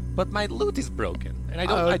ditty, but my lute is broken, and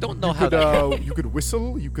I don't know how that. You could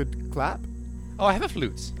whistle. You could clap. Oh, I have a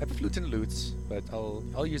flute. I have a flute and lute, but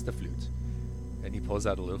I'll use the flute. And he pulls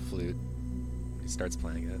out a little flute. He starts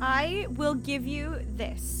playing it. I will give you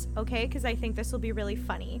this, okay? Because I think this will be really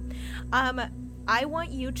funny. I want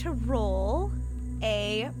you to roll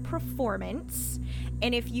a performance,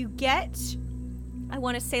 and if you get, I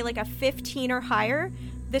want to say like a 15 or higher,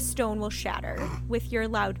 the stone will shatter with your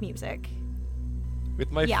loud music.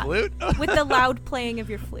 With my Yeah. flute? With the loud playing of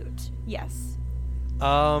your flute. Yes.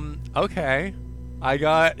 Okay. I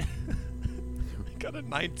got a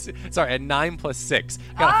 9. Sorry, a 9 plus 6.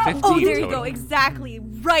 I got a 15 Oh, there you total. go. Exactly.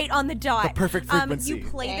 Right on the dot. The perfect frequency. You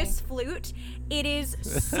play this flute. It is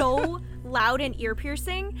so loud and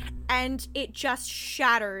ear-piercing, and it just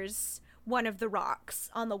shatters one of the rocks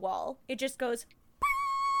on the wall. It just goes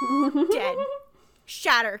dead.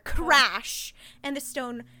 Shatter. Crash. And the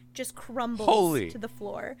stone just crumbles Holy. to the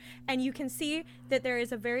floor. And you can see that there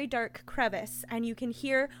is a very dark crevice, and you can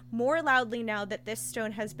hear more loudly now that this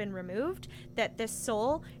stone has been removed, that this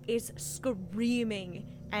soul is screaming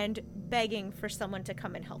and begging for someone to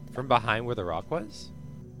come and help them. From behind where the rock was?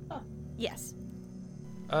 Yes.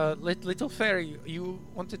 Little fairy, you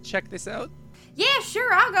want to check this out? Yeah,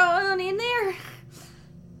 sure, I'll go on in there.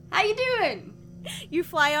 How you doing? You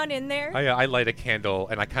fly on in there. I light a candle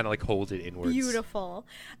and I kind of like hold it inwards. Beautiful.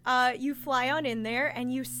 You fly on in there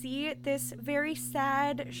and you see this very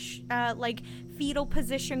sad, like fetal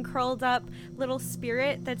position, curled up little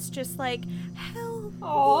spirit that's just like,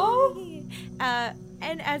 help me.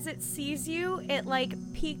 And as it sees you, it like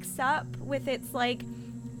peeks up with its like,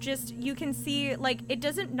 just, you can see like it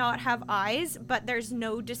doesn't not have eyes, but there's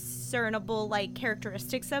no discernible like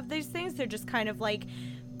characteristics of these things. They're just kind of like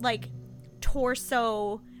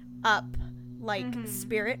torso up like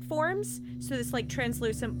spirit forms. So this like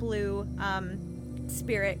translucent blue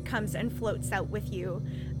spirit comes and floats out with you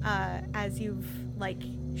as you've like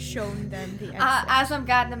shown them the exit. As I'm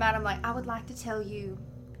guiding them out, I'm like, I would like to tell you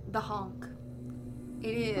the honk.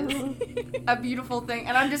 It is a beautiful thing,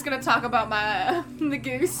 and I'm just gonna talk about my the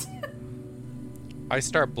goose. I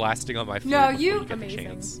start blasting on my flute No, before you- you get the Amazing.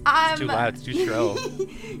 chance. I'm It's too loud, it's too shrill.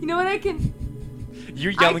 You know what I can?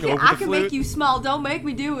 You're yelling over I the can flute? make you small. Don't make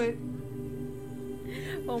me do it.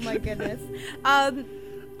 Oh my goodness.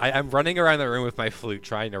 I'm running around the room with my flute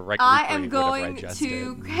trying to I am recreate whatever I going just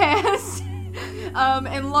to did. cast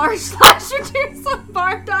enlarge slash reduce on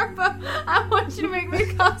Bar Darpa. I want you to make me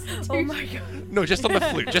a constitution. Oh my god. No, just on the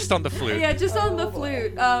flute. Just on the flute. Yeah, just on the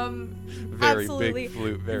flute. Very Absolutely. big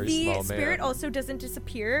flute, very The small spirit man. also doesn't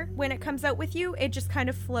disappear when it comes out with you. It just kind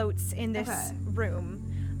of floats in this Okay. room,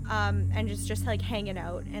 and just like hanging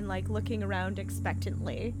out and like looking around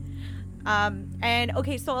expectantly. And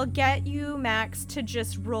okay, so I'll get you, Max, to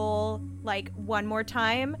just roll like one more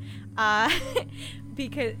time,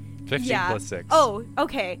 because 15 plus 6. Oh,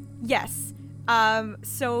 okay, yes.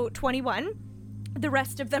 So 21. The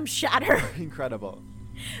rest of them shatter. Incredible.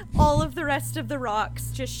 All of the rest of the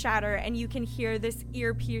rocks just shatter, and you can hear this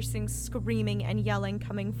ear-piercing screaming and yelling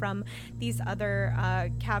coming from these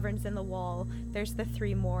other caverns in the wall. There's the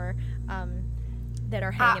 3 more that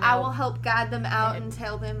are hanging I out. will help guide them out and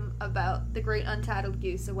tell them about the great untitled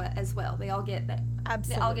goose as well. They all get that.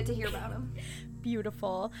 Absolutely. They all get to hear about him.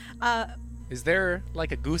 Beautiful. Is there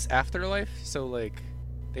like a goose afterlife? So like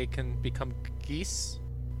they can become geese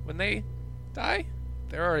when they die?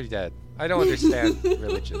 They're already dead. I don't understand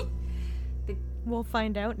religion. We'll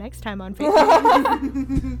find out next time on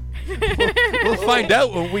Facebook. We'll find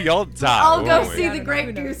out when we all die. I'll go won't we? see Yeah, the who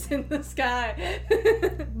great knows? goose in the sky.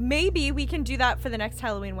 Maybe we can do that for the next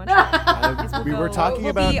Halloween one shot. We were Go- talking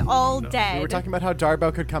we'll about be all dead. we were talking about how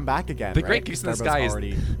Darbo could come back again. The right? Great Goose in the Darbo's Sky is-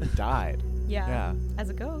 already died. yeah, Yeah. as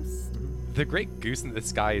a ghost. The great goose in the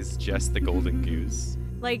sky is just the golden goose.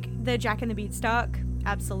 Like the Jack and the Beanstalk.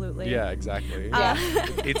 Absolutely. Yeah, exactly.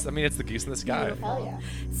 It's the goose in the sky. Hell yeah.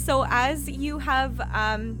 So as you have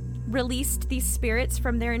released these spirits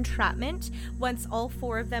from their entrapment, once all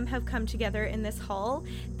 4 of them have come together in this hall,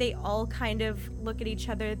 they all kind of look at each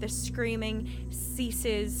other, the screaming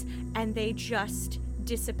ceases, and they just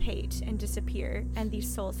dissipate and disappear, and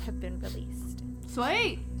these souls have been released.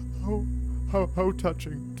 Sweet. How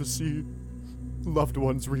touching to see loved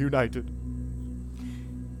ones reunited.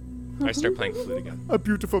 I start playing flute again. A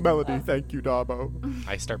beautiful melody, thank you, Darbo.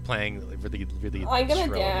 I start playing really, really I'm gonna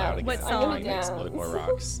shrill and loud dance. again. What so song? I can explode more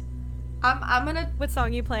rocks. I'm gonna What song are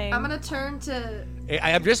you playing? turn to.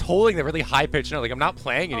 I'm just holding the really high pitched note. Like I'm not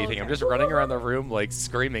playing Oh, anything. I'm okay. just running around the room like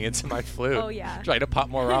screaming into my flute. Oh, yeah. Trying to pop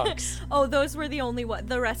more rocks. Oh, those were the only one.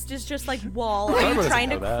 The rest is just like wall. Darbo Are you doesn't trying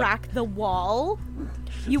to know that. crack the wall?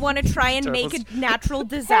 You want to try and make a Darbo's- natural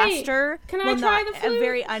disaster? can I Well, try not the flute? A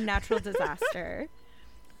very unnatural disaster.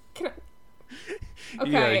 Can I... Yeah,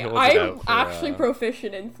 Okay, he holds it I'm out for, actually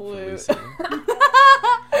proficient in flute. Lucy.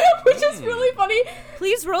 Which is really funny.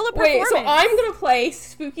 Please roll a performance. Wait, so I'm gonna play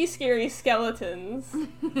spooky, scary skeletons.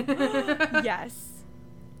 Yes.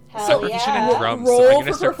 Hell So- Proficient yeah. in drums, Roll so I'm gonna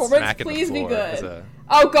for start performance, smacking the please be floor as good. a-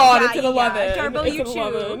 Oh god, Yeah, it's an yeah. 11. Darbo, it's you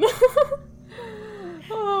an 11.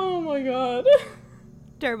 Oh my god.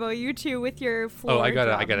 Turbo, you two with your floor. Oh, I got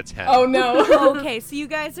drum. a 10. Oh no. Okay, so you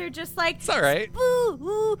guys are just like It's all right.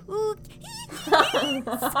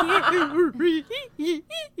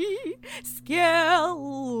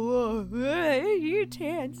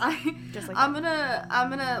 skeletons. Just like I'm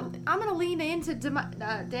gonna lean into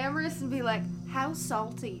Damaris and be like, how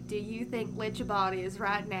salty do you think Lichabod is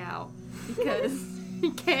right now? Because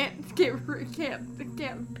he can't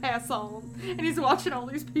pass on, and he's watching all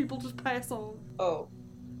these people just pass on. Oh,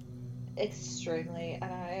 extremely,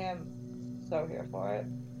 and I am so here for it.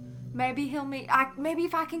 Maybe he'll meet. Maybe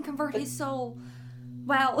if I can convert his soul,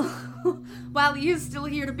 well, while he is still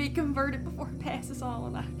here to be converted before he passes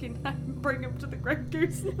on, I can bring him to the Great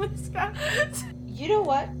Goose in the sky. You know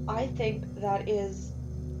what? I think that is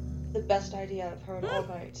the best idea I've heard all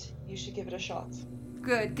night. You should give it a shot.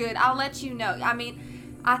 Good. I'll let you know. I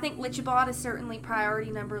mean, I think Lichabod is certainly priority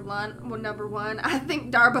number one. I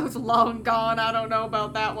think Darbo's long gone. I don't know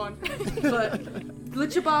about that one, but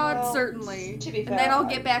Lichabod Well, certainly. to be And fair, then I'll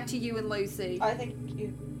get back to you and Lucy. I think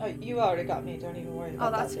you already got me. Don't even worry Oh,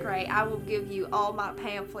 about that. that's dude. great. I will give you all my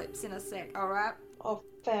pamphlets in a sec. All right. Oh,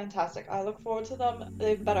 fantastic. I look forward to them.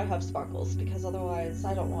 They better have sparkles, because otherwise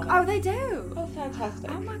I don't want to. Oh, they do. Oh, fantastic.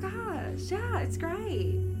 Oh my gosh, yeah, it's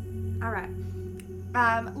great. All right.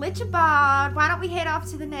 Lichabod, why don't we head off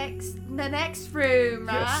to the next room,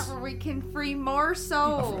 right? Yes. Where we can free more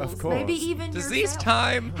souls. Of course. Maybe even Disease yourself.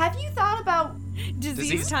 time. Have you thought about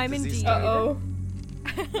disease time disease indeed. time. Uh-oh.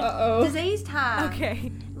 Uh-oh. disease time?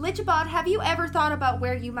 Okay. Lichabod, have you ever thought about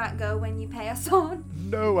where you might go when you pass on?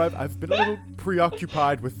 No, I've been a little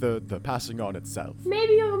preoccupied with the passing on itself.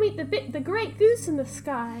 Maybe you'll meet the great goose in the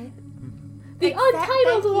sky. The Thank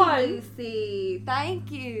untitled you, one. Lucy. Thank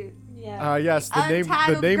you. Yeah. Yes, the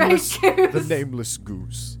Untitled nameless, Great the Goose. nameless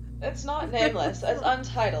goose. It's not nameless. It's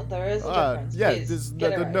untitled. There is a difference. Yeah, Please, there's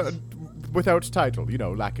get it right. without title,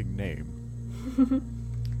 lacking name.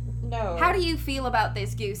 No. How do you feel about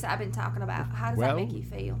this goose I've been talking about? How does Well, that make you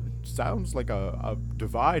feel? Sounds like a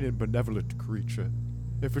divine and benevolent creature.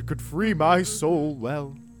 If it could free my soul,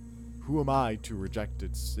 well, who am I to reject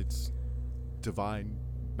its divine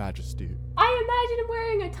majesty? I imagine him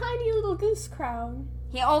wearing a tiny little goose crown.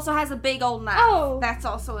 He also has a big old knife. Oh. That's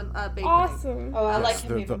also a big thing. Awesome. Oh, I like Yes,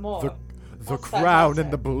 him even more. The That's crown fantastic.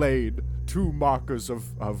 and the blade, two markers of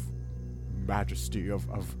majesty, of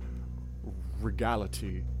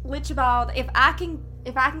regality. Lichabod, if I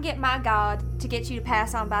can get my god to get you to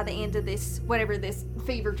pass on by the end of this, whatever this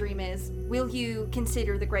fever dream is, will you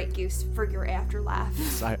consider the Great Goose for your afterlife?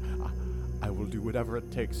 Yes, I will do whatever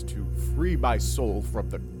it takes to free my soul from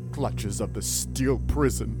the clutches of the steel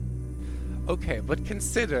prison. Okay, but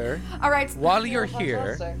consider, All right. while you're Oh,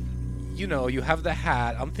 here, fantastic. you have the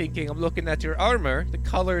hat. I'm looking at your armor. The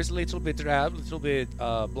color is a little bit drab, a little bit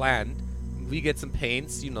bland. We get some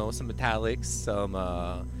paints, some metallics,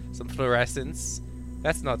 some fluorescence.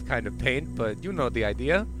 That's not the kind of paint, but you know the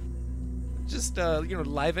idea. Just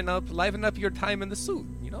liven up your time in the suit,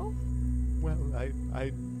 Well,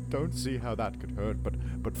 I don't see how that could hurt,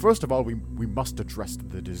 but first of all, we must address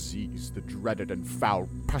the disease, the dreaded and foul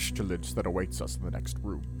pestilence that awaits us in the next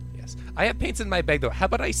room. Yes. I have paints in my bag though. How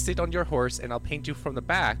about I sit on your horse and I'll paint you from the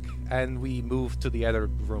back and we move to the other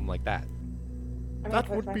room like that? I mean, That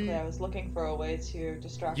quite would frankly, be- I was looking for a way to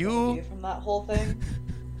distract You- all of you from that whole thing.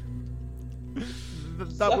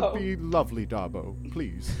 That So- would be lovely, Darbo.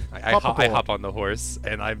 Please. I hop I aboard. hop on the horse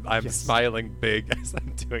and I'm Yes. smiling big as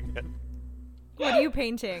I'm doing it. What are you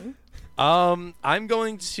painting? I'm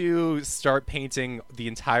going to start painting the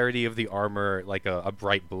entirety of the armor like a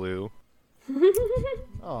bright blue.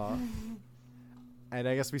 Aw. And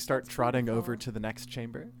I guess we start trotting over to the next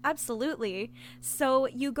chamber. Absolutely. So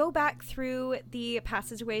you go back through the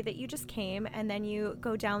passageway that you just came, and then you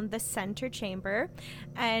go down the center chamber.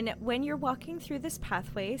 And when you're walking through this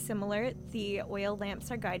pathway, similar, the oil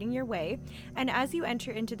lamps are guiding your way. And as you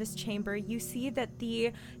enter into this chamber, you see that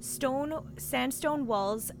the sandstone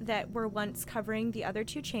walls that were once covering the other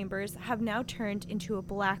two chambers have now turned into a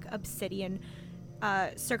black obsidian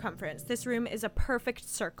circumference. This room is a perfect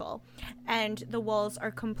circle, and the walls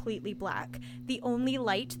are completely black. The only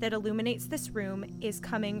light that illuminates this room is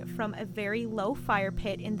coming from a very low fire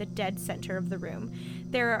pit in the dead center of the room.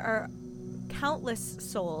 There are countless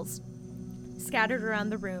souls scattered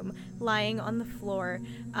around the room, lying on the floor,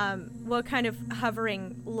 kind of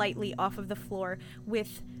hovering lightly off of the floor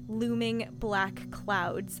with looming black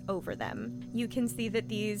clouds over them. You can see that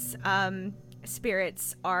these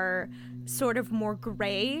spirits are sort of more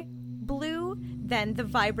gray blue than the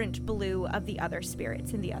vibrant blue of the other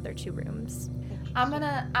spirits in the other two rooms. I'm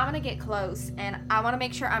gonna get close, and I want to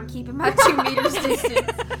make sure I'm keeping my 2 meters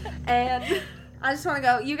distance. And I just want to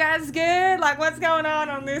go, you guys good? Like, what's going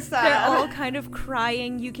on this side? They're all kind of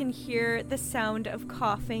crying. You can hear the sound of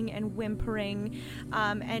coughing and whimpering,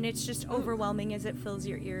 and it's just overwhelming as it fills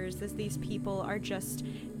your ears as these people are just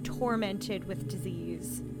tormented with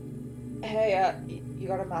disease. Hey, you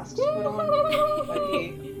got a mask to put on? Might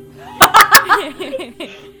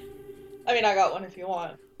be. I mean, I got one if you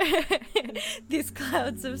want. These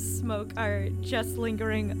clouds of smoke are just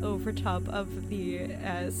lingering over top of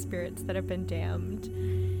the spirits that have been damned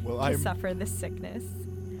to suffer this sickness.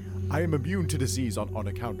 I am immune to disease on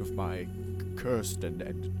account of my cursed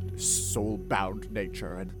and soul-bound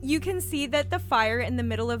nature. And you can see that the fire in the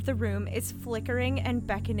middle of the room is flickering and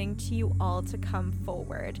beckoning to you all to come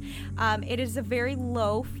forward. It is a very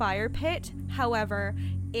low fire pit. However,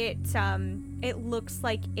 it looks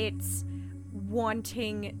like it's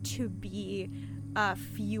wanting to be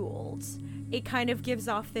fueled. It kind of gives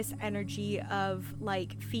off this energy of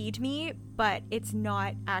like, feed me, but it's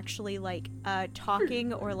not actually like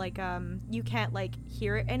talking or like you can't like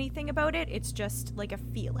hear anything about it. It's just like a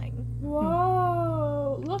feeling.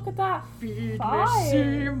 Whoa, look at that fire.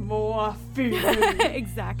 See more feed.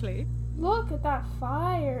 Exactly. Look at that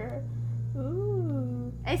fire.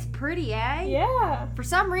 Ooh. It's pretty, eh? Yeah. For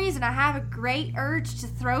some reason, I have a great urge to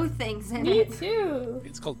throw things in Me it. too.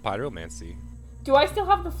 It's called pyromancy. Do I still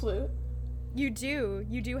have the flute? You do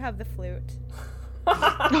have the flute.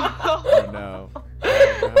 oh no.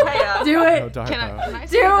 Hey, Do it. No, can I Do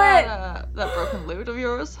see it! that broken lute of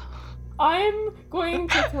yours? I'm going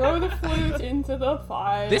to throw the flute into the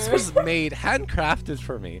fire. This was made, handcrafted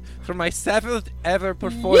for me, for my 7th ever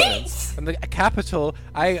performance in the Capitol.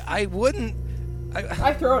 I wouldn't...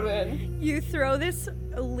 I throw it in. You throw this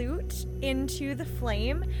lute into the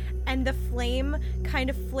flame, and the flame kind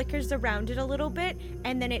of flickers around it a little bit,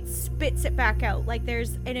 and then it spits it back out. Like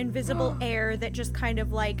there's an invisible air that just kind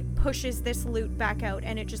of like pushes this lute back out,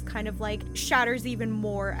 and it just kind of like shatters even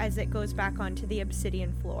more as it goes back onto the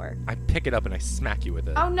obsidian floor. I pick it up and I smack you with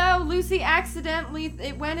it. Oh no, Lucy accidentally,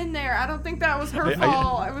 it went in there. I don't think that was her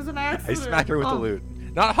fault. It was an I accident. smack her with the lute.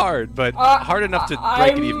 Not hard, but hard enough to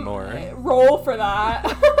break it even more. Roll for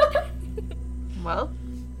that. Well,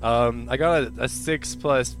 I got a 6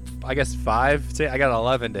 plus, I guess 5. I got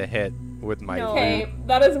 11 to hit with my No. Okay, lute.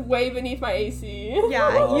 that is way beneath my AC.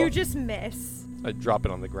 Yeah, you just miss. I drop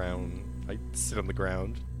it on the ground. I sit on the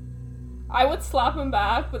ground. I would slap him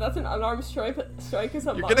back, but that's an unarmed strike is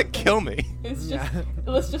a You're gonna kill me. It's just,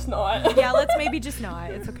 let's just not. Yeah, let's maybe just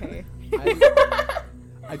not. It's okay.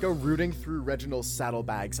 I go rooting through Reginald's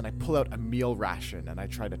saddlebags and I pull out a meal ration and I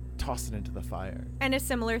try to toss it into the fire. And a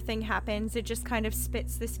similar thing happens. It just kind of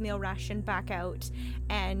spits this meal ration back out,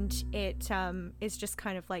 and it is just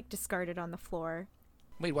kind of like discarded on the floor.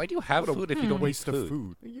 Wait, why do you have food if you don't Waste need of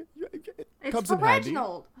food? food. It It's comes for in handy.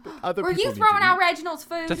 Reginald. Other Were people you need to throwing out eat. Reginald's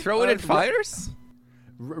food? To throw it in Re- fires?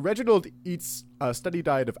 Reginald eats a steady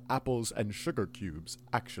diet of apples and sugar cubes,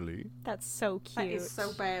 actually. That's so cute. That is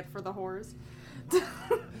so bad for the horse.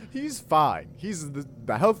 He's fine. He's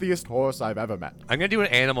the healthiest horse I've ever met. I'm gonna do an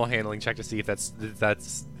animal handling check to see if that's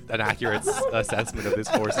an accurate assessment of this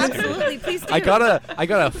horse's Absolutely, condition. please do. I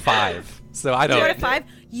got a 5, so I You don't. got a 5.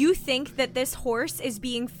 You think that this horse is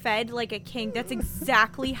being fed like a king. That's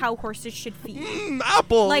exactly how horses should feed.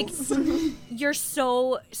 Apples. Like, you're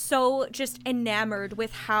so just enamored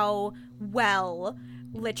with how well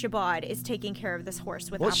Lichabod is taking care of this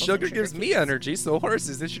horse with Well, apples sugar and gives me cubes. energy, so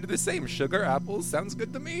horses, they should do the same. Sugar, apples, sounds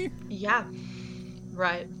good to me. yeah.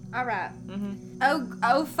 Right. All right. Mm-hmm.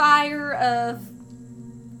 Oh, fire of,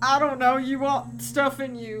 I don't know, you want stuff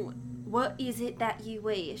in you. What is it that you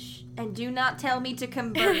wish? And do not tell me to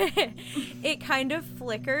convert. It kind of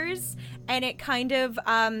flickers, and it kind of,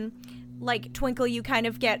 like Twinkle, you kind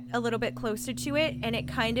of get a little bit closer to it, and it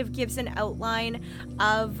kind of gives an outline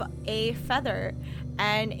of a feather,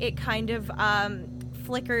 and it kind of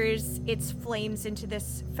flickers its flames into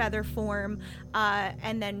this feather form,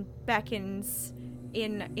 and then beckons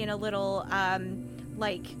in a little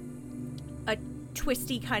like a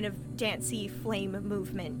twisty kind of dancey flame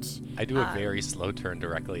movement. I do a very slow turn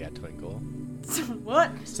directly at Twinkle.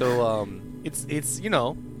 What? So it's you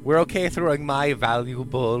know, we're okay throwing my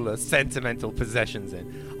valuable sentimental possessions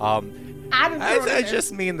in. I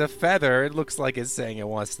just mean the feather. It looks like it's saying it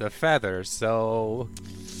wants the feather. So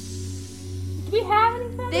Do we have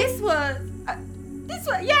any feathers? This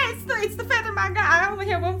was, yeah, it's the feather my guy. I only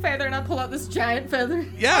have one feather, and I pull out this giant feather.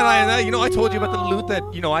 yeah, and I told you about the loot that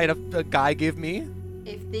I had a guy give me.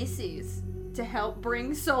 If this is to help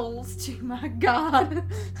bring souls to my god,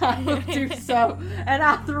 I will do so. And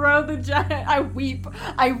I throw the giant. I weep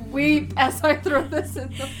as I throw this in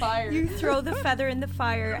the fire. You throw the feather in the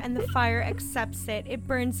fire, and the fire accepts it. It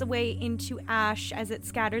burns away into ash as it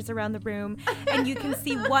scatters around the room, and you can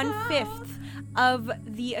see 1/5 of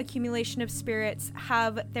the accumulation of spirits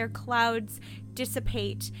have their clouds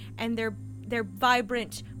dissipate and their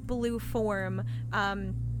vibrant blue form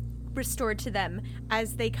restored to them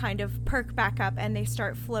as they kind of perk back up and they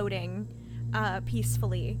start floating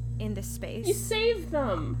peacefully in this space. You saved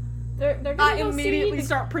them. They're gonna I go immediately see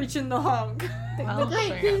start preaching the honk. the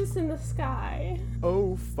great goose in the sky.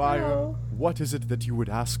 Oh, fire, Oh. what is it that you would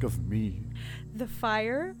ask of me? The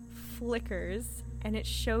fire flickers and it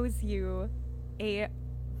shows you a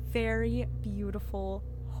very beautiful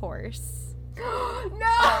horse. No!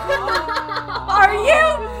 Are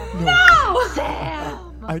you? No!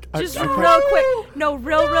 Just I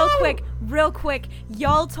real quick.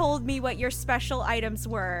 Y'all told me what your special items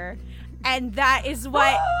were, and that is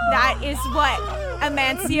what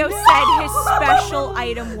Amancio said his special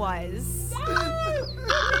item was.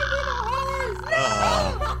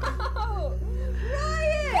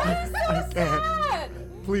 I can't.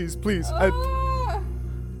 Please.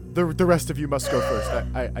 The rest of you must go first.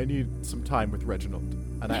 I need some time with Reginald.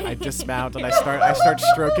 And I dismount and I start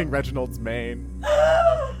stroking Reginald's mane.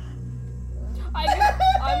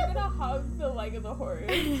 I'm gonna hug the leg of the horse.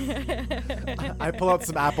 I pull out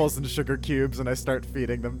some apples and sugar cubes and I start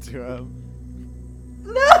feeding them to him.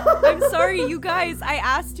 I'm sorry, you guys. I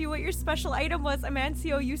asked you what your special item was,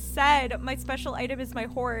 Amancio. You said my special item is my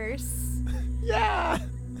horse. Yeah.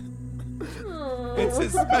 It's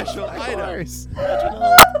his special item. Horse.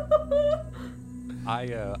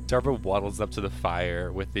 Darbo waddles up to the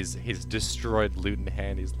fire with his destroyed loot in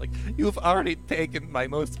hand. He's like, "You've already taken my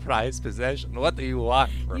most prized possession. What do you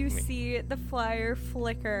want from You me?" see the flyer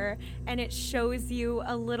flicker, and it shows you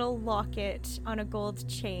a little locket on a gold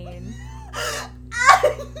chain.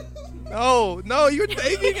 No, you're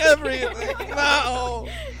taking everything. No.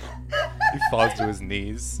 He falls to his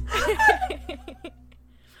knees.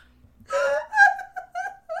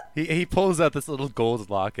 He pulls out this little gold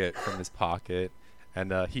locket from his pocket,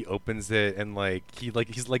 and he opens it, and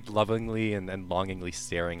he's lovingly and longingly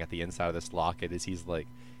staring at the inside of this locket as he's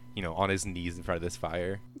on his knees in front of this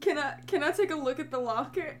fire. Can I take a look at the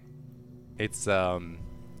locket? It's a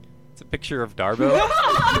picture of Darbo,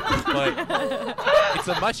 but it's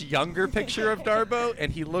a much younger picture of Darbo,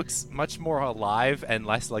 and he looks much more alive and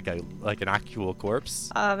less like an actual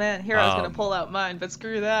corpse. Oh man, here I was gonna pull out mine, but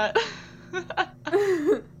screw that.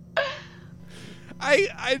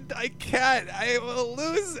 I can't. I will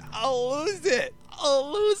lose. I'll lose it.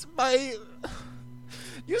 I'll lose my.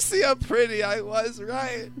 You see how pretty I was,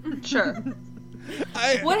 right? Sure.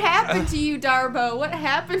 What happened to you, Darbo? What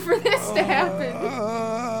happened for this to happen?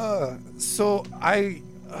 So I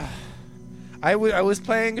was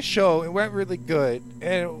playing a show. It went really good,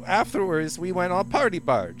 and afterwards we went on party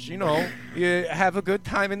barge. You have a good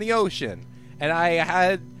time in the ocean, and I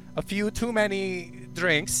had a few too many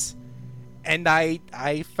drinks, and I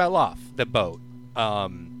fell off the boat.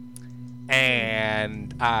 And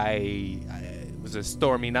it was a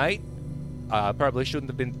stormy night. Probably shouldn't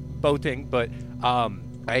have been boating, but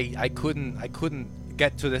I couldn't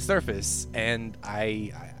get to the surface, and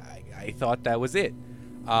I thought that was it.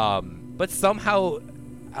 But somehow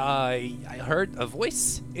I heard a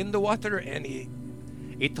voice in the water, and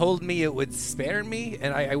it told me it would spare me,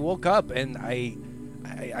 and I woke up, and my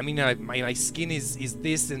skin is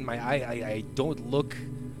this, and I don't look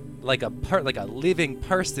like a living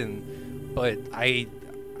person, but I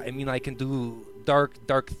can do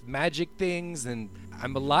dark magic things, and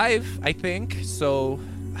I'm alive, I think. So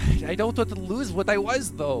I don't want to lose what I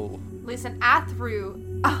was, though. Listen, I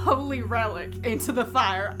threw a holy relic into the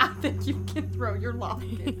fire. I think you can throw your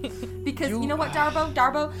locket. Because you know what, Darbo?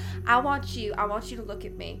 Darbo, I want you to look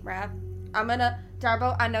at me, right?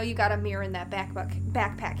 Darbo, I know you got a mirror in that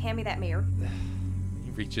backpack. Hand me that mirror.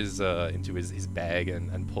 He reaches into his bag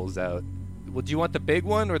and pulls out. Well, do you want the big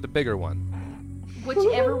one or the bigger one?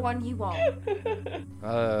 Whichever one you want.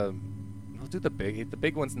 I'll do the big. The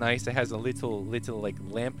big one's nice. It has a little like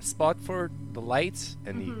lamp spot for the light,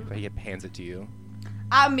 and he hands it to you.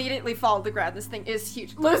 I immediately fall to the ground. This thing is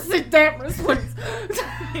huge. Listen, Damaris, please.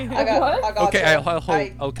 I got Okay, you. I'll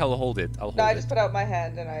hold it. I'll hold No, I it. just put out my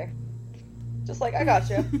hand and I got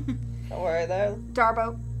you. Don't worry though.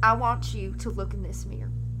 Darbo, I want you to look in this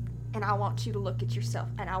mirror. And I want you to look at yourself.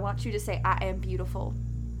 And I want you to say, I am beautiful.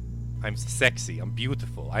 I'm sexy. I'm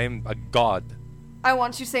beautiful. I am a god. I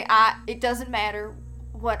want you to say, it doesn't matter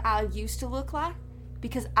what I used to look like,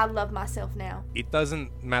 because I love myself now. It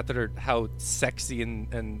doesn't matter how sexy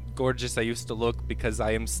and gorgeous I used to look, because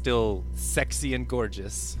I am still sexy and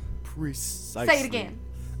gorgeous. Precisely. Say it again.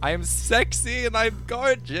 I am sexy and I'm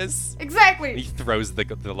gorgeous. Exactly. He throws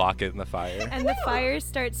the locket in the fire. And the fire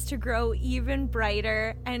starts to grow even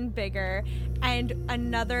brighter and bigger, and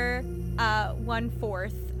another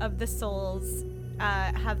 1/4 of the souls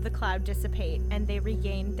have the cloud dissipate, and they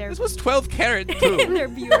regain their This was 12 karat too. their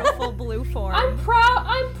beautiful blue form. I'm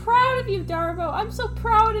proud of you, Darbo. I'm so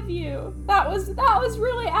proud of you. That was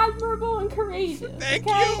really admirable and courageous. Thank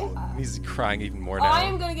okay? you. He's crying even more now. I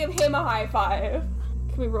am gonna give him a high five.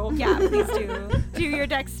 Can we roll? Yeah, please do. Do your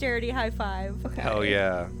dexterity high five. Okay. Hell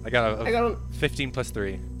yeah. I got I got a 15 plus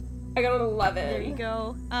 3. I got an 11. There you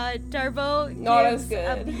go. Darbo Not as gives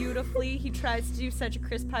a good. beautifully. He tries to do such a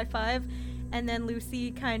crisp high five, and then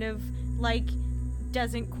Lucy kind of like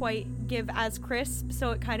doesn't quite give as crisp,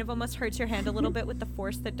 so it kind of almost hurts your hand a little bit with the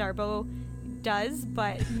force that Darbo does,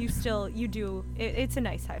 but you do. It's a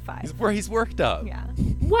nice high five. He's worked up. Yeah.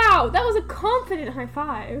 Wow, that was a confident high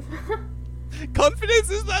five.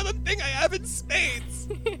 Confidence is not a thing I have in spades.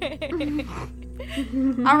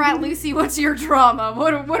 All right, Lucy, what's your drama?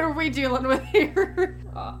 What are we dealing with here?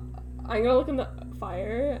 I'm gonna look in the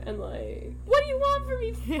fire and like, what do you want from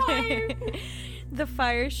me, fire? The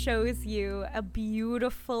fire shows you a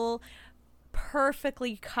beautiful,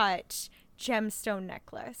 perfectly cut gemstone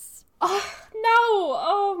necklace. Oh, no!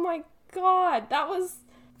 Oh my god,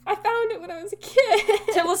 I found it when I was a kid.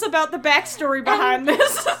 Tell us about the backstory behind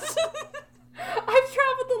this. I've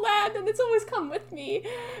traveled the land and it's always come with me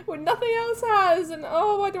when nothing else has, and I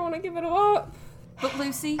don't want to give it up. But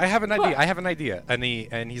Lucy, I have an idea.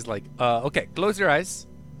 And he's like, okay, close your eyes.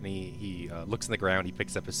 And he looks in the ground. He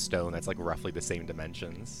picks up a stone that's like roughly the same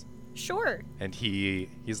dimensions. Sure. And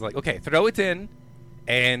he's like, okay, throw it in,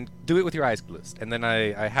 and do it with your eyes closed. And then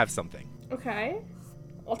I have something. Okay,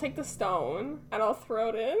 I'll take the stone and I'll throw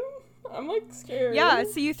it in. I'm like scared. Yeah,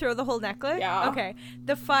 so you throw the whole necklace? Yeah. Okay.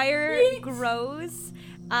 The fire Yeet. grows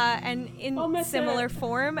and in similar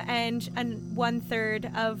form, and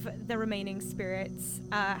 1/3 of the remaining spirits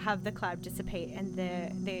have the cloud dissipate, and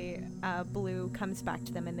the blue comes back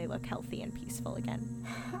to them, and they look healthy and peaceful again.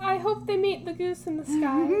 I hope they meet the goose in the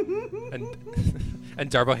sky. And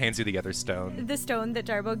Darbo hands you the other stone. The stone that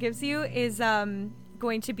Darbo gives you is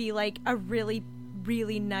going to be like a really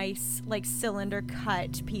nice, like cylinder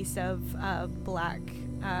cut piece of black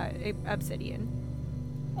obsidian.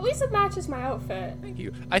 At least it matches my outfit. Thank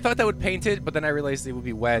you. I thought that would paint it, but then I realized it would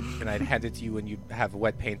be wet, and I'd hand it to you, and you'd have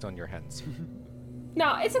wet paint on your hands.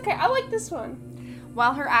 No, it's okay. I like this one.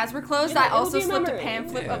 while her eyes were closed, I It'll also be a slipped a memory.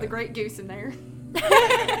 pamphlet Yeah. of the Great Goose in there.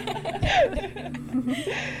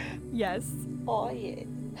 Yes. Oh yeah.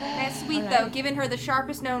 That's sweet, though, giving her the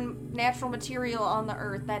sharpest known natural material on the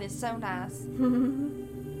earth. That is so nice.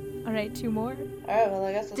 All right, 2 more. Alright, well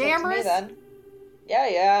I guess it's up to me Damaris? then.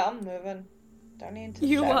 Yeah, I'm moving. Don't need to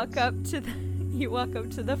You shout. walk up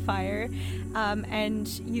to the fire, and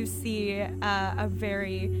you see a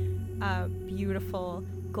very beautiful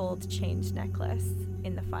gold chained necklace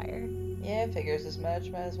in the fire. Yeah, figures as much.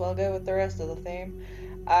 Might as well go with the rest of the theme.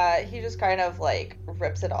 He just kind of like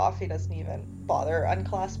rips it off. He doesn't even bother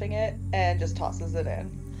unclasping it and just tosses it in.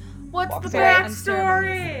 What's Walks the away.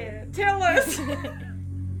 backstory? Tell us.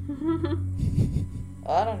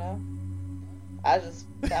 I don't know. I just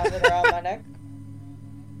found it around my neck.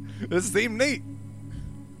 This seemed neat.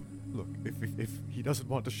 Look, if he doesn't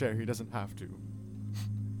want to share, he doesn't have to.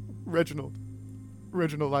 Reginald,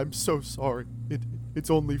 I'm so sorry. It's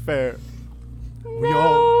only fair. We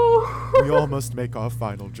all must make our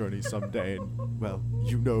final journey someday, and, well,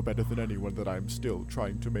 you know better than anyone that I'm still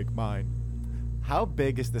trying to make mine. How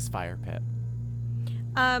big is this fire pit?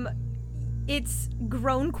 It's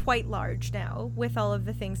grown quite large now with all of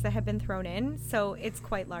the things that have been thrown in, so it's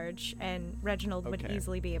quite large, and Reginald would Okay.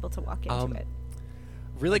 easily be able to walk into it.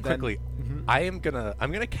 Really Then- quickly, I'm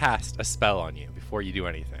gonna cast a spell on you before you do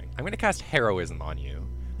anything. I'm gonna cast heroism on you,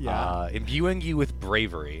 imbuing you with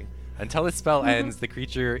bravery. Until this spell ends, the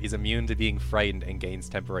creature is immune to being frightened and gains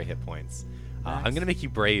temporary hit points. I'm Nice. gonna make you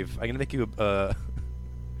brave. I'm gonna make you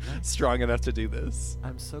strong enough to do this.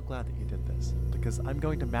 I'm so glad that you did this, because I'm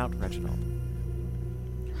going to mount Reginald.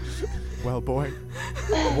 Well, boy,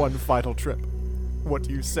 one final trip. What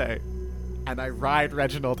do you say? And I ride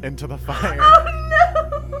Reginald into the fire.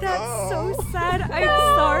 That's so sad. I'm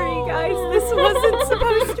sorry, guys. This wasn't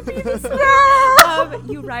supposed to be this way.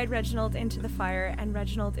 You ride Reginald into the fire, and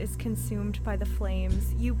Reginald is consumed by the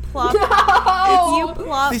flames. You plop. You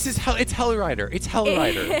plop. This is it's Hell Rider. It's Hell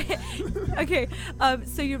Rider. Okay,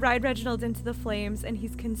 so you ride Reginald into the flames, and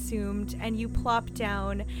he's consumed, and you plop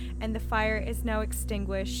down, and the fire is now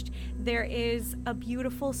extinguished. There is a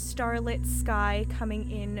beautiful starlit sky coming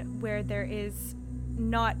in where there is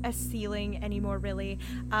not a ceiling anymore, really.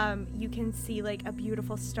 You can see like a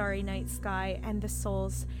beautiful starry night sky, and the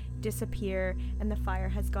souls disappear, and the fire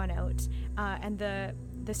has gone out, and the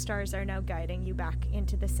stars are now guiding you back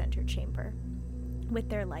into the center chamber with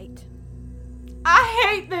their light. I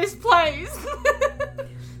hate this place.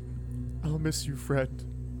 I'll miss you, friend.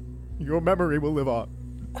 Your memory will live on.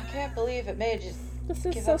 I can't believe it made you This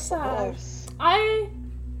is give so up the sad. ghost. I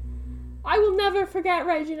will never forget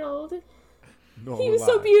Reginald. Nor He was will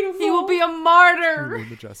so I. beautiful. He will be a You martyr. were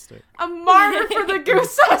majestic. A martyr for the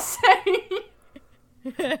goose I say.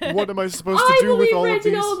 What am I supposed to I do with believe all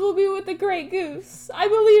Reginald of will be with the Great Goose. I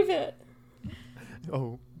believe it. these?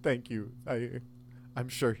 Oh, thank you. I'm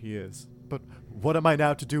sure he is. But what am I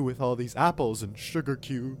now to do with all these apples and sugar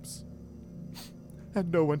cubes? And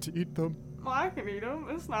no one to eat them. Well, I can eat them.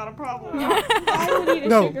 It's not a problem. I would eat a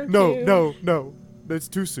No, sugar no, cube. no. It's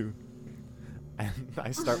too soon. And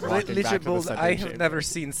I start walking back to the Lichtenbold, center I have chamber. never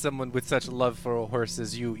seen someone with such love for a horse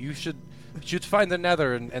as you. You should find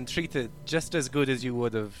another and treat it just as good as you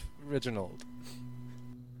would of Reginald.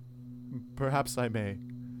 Perhaps I may.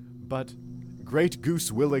 But great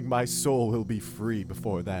goose willing, my soul will be free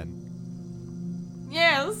before then.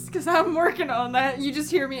 Yes, because I'm working on that. You just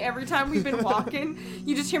hear me every time we've been walking.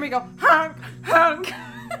 You just hear me go, honk, honk.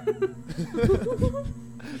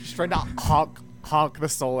 Just trying to honk the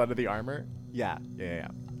soul out of the armor. Yeah.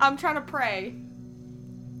 I'm trying to pray.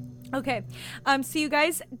 Okay, so you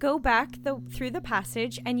guys go back through the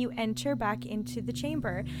passage, and you enter back into the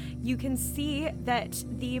chamber. You can see that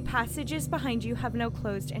the passages behind you have now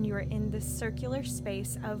closed, and you are in this circular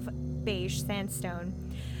space of beige sandstone.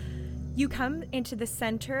 You come into the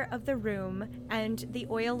center of the room, and the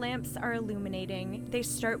oil lamps are illuminating. They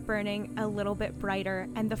start burning a little bit brighter,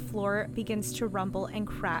 and the floor begins to rumble and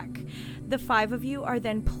crack. The five of you are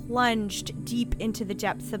then plunged deep into the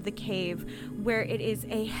depths of the cave, where it is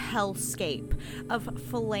a hellscape of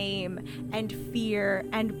flame and fear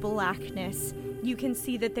and blackness. You can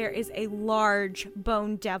see that there is a large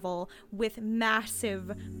bone devil with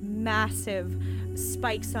massive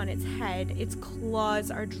spikes on its head. Its claws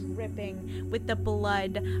are dripping with the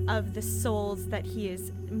blood of the souls that he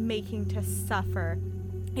is making to suffer.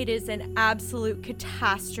 It is an absolute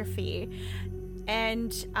catastrophe.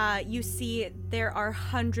 And you see there are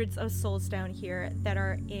hundreds of souls down here that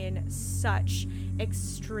are in such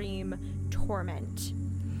extreme torment.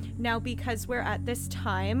 Now, because we're at this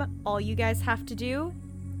time, all you guys have to do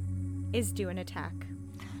is do an attack.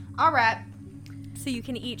 All right. So you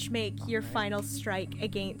can each make your final strike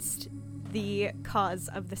against the cause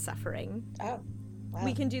of the suffering. Oh, wow.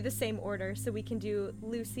 We can do the same order. So we can do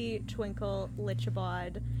Lucy, Twinkle,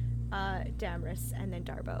 Lichabod, Damaris, and then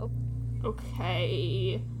Darbo.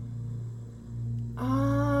 Okay.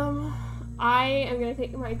 I am gonna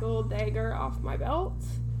take my gold dagger off my belt,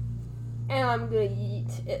 and I'm gonna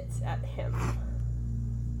yeet it at him.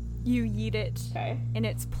 You yeet it, Okay. and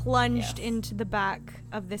it's plunged Yes. into the back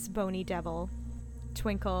of this bony devil.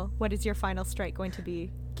 Twinkle, what is your final strike going to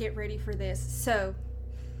be? Get ready for this. So,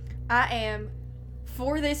 I am,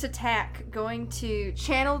 for this attack, going to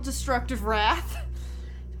channel Destructive Wrath,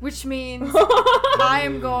 which means I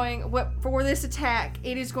am going, for this attack,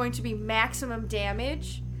 it is going to be maximum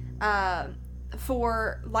damage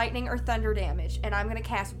for lightning or thunder damage, and I'm going to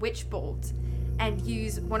cast Witch Bolt and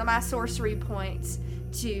use one of my sorcery points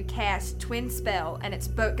to cast Twin Spell, and it's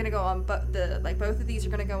both going to go on, both of these are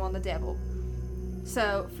going to go on the devil.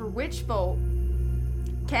 So, for Witch Bolt,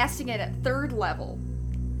 casting it at 3rd level,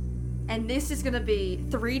 and this is going to be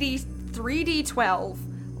 3d12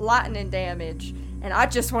 lightning damage, and I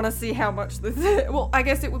just want to see how much this well, I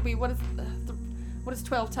guess it would be, what is What is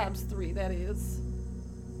 12 times 3? That is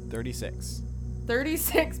 36.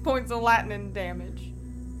 36 points of lightning damage.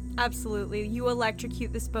 Absolutely. You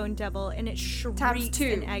electrocute this bone devil, and it Times shrieks 2.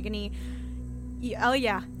 in agony. Oh,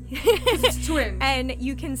 yeah. It's twins. And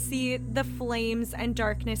you can see the flames and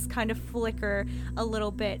darkness kind of flicker a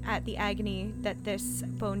little bit at the agony that this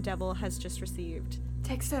bone devil has just received.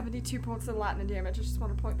 Take 72 points of lightning damage. I just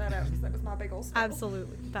want to point that out because that was my big old spell.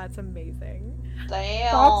 Absolutely. That's amazing.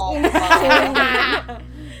 Damn.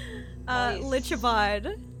 Nice.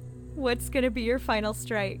 Lichabod, what's going to be your final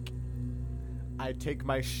strike? I take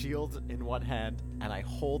my shield in one hand and I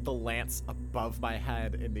hold the lance above my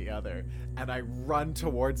head in the other, and I run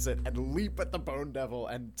towards it and leap at the bone devil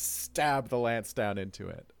and stab the lance down into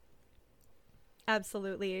it.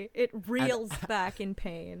 Absolutely. It reels back in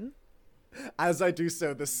pain. As I do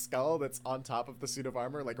so, the skull that's on top of the suit of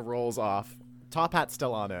armor like rolls off. Top hat's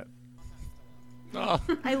still on it. Oh.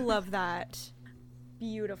 I love that.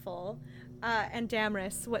 Beautiful. And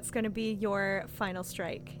Damaris, what's going to be your final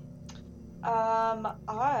strike?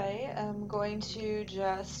 I am going to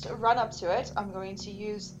just run up to it. I'm going to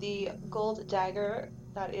use the gold dagger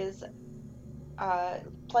that is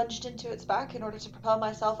plunged into its back in order to propel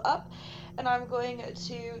myself up. And I'm going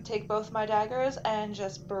to take both my daggers and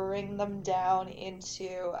just bring them down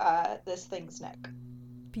into this thing's neck.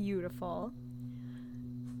 Beautiful.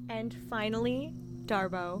 And finally,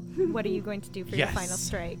 Darbo, what are you going to do for your Yes. final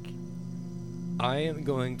strike? I am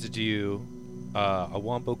going to do a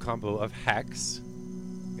wombo combo of Hex.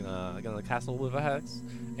 Gonna cast a little bit of a Hex.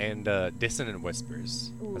 And Dissonant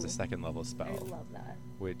Whispers as a Ooh. second level spell. I love that.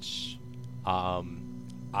 Which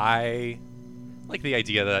I like the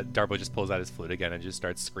idea that Darbo just pulls out his flute again and just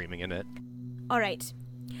starts screaming in it. All right.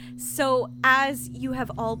 So as you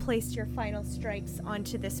have all placed your final strikes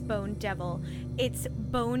onto this bone devil, its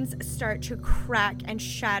bones start to crack and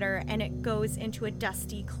shatter, and it goes into a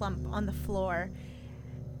dusty clump on the floor.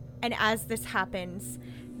 And as this happens,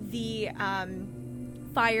 the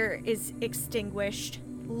fire is extinguished.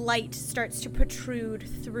 Light starts to protrude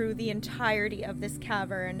through the entirety of this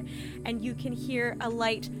cavern, and you can hear a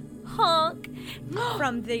light honk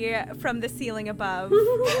from the ceiling above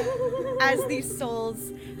as these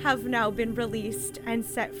souls have now been released and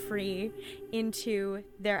set free into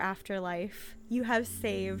their afterlife. You have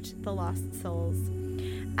saved the lost souls.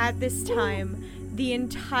 At this time, the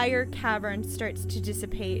entire cavern starts to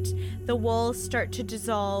dissipate. The walls start to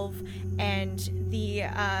dissolve, and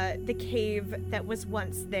the cave that was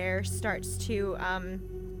once there starts to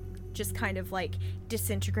just kind of like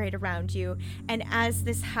disintegrate around you. And as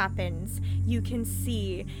this happens, you can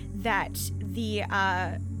see that the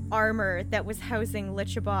armor that was housing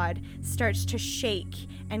Lichabod starts to shake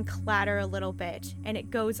and clatter a little bit, and it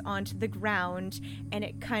goes onto the ground and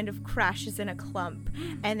it kind of crashes in a clump.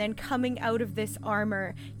 And then coming out of this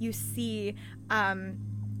armor, you see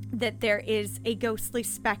that there is a ghostly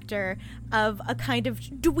specter of a kind of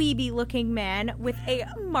dweeby looking man with a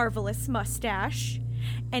marvelous mustache.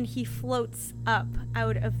 And he floats up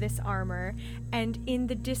out of this armor, and in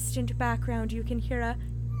the distant background you can hear a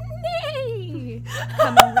neigh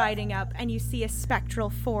coming riding up, and you see a spectral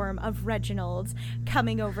form of Reginald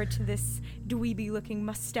coming over to this dweeby-looking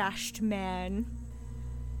mustached man.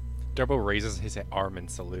 Darbo raises his arm in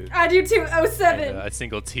salute. I do too. 07. And, a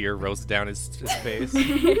single tear rolls down his face.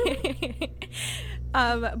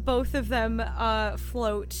 Both of them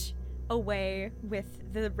float away with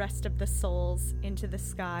the rest of the souls into the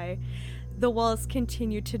sky. The walls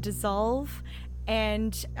continue to dissolve,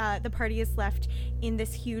 and the party is left in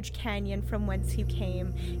this huge canyon from whence you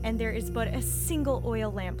came, and there is but a single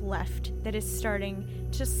oil lamp left that is starting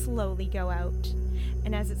to slowly go out.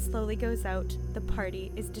 And as it slowly goes out, the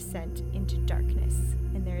party is descent into darkness,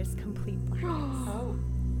 and there is complete blackness.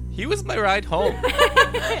 He was my ride home.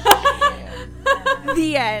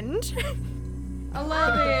 The end. I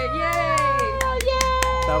love it. Yay.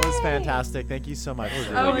 That was fantastic. Thank you so much.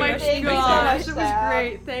 Oh my Thank you so gosh, much, it was Sam.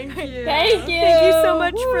 great. Thank you. Thank you. Thank you so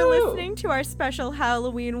much for Woo. listening to our special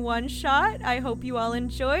Halloween one-shot. I hope you all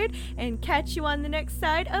enjoyed, and catch you on the next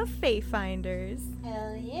side of Fayfinders.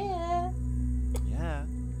 Hell yeah. Yeah.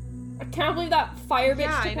 I can't believe that fire bitch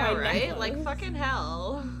Yeah, I took know, my right? necklace. Like, fucking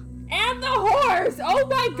hell. And the horse! Oh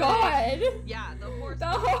my god! Yeah, the horse. The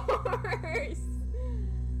horse!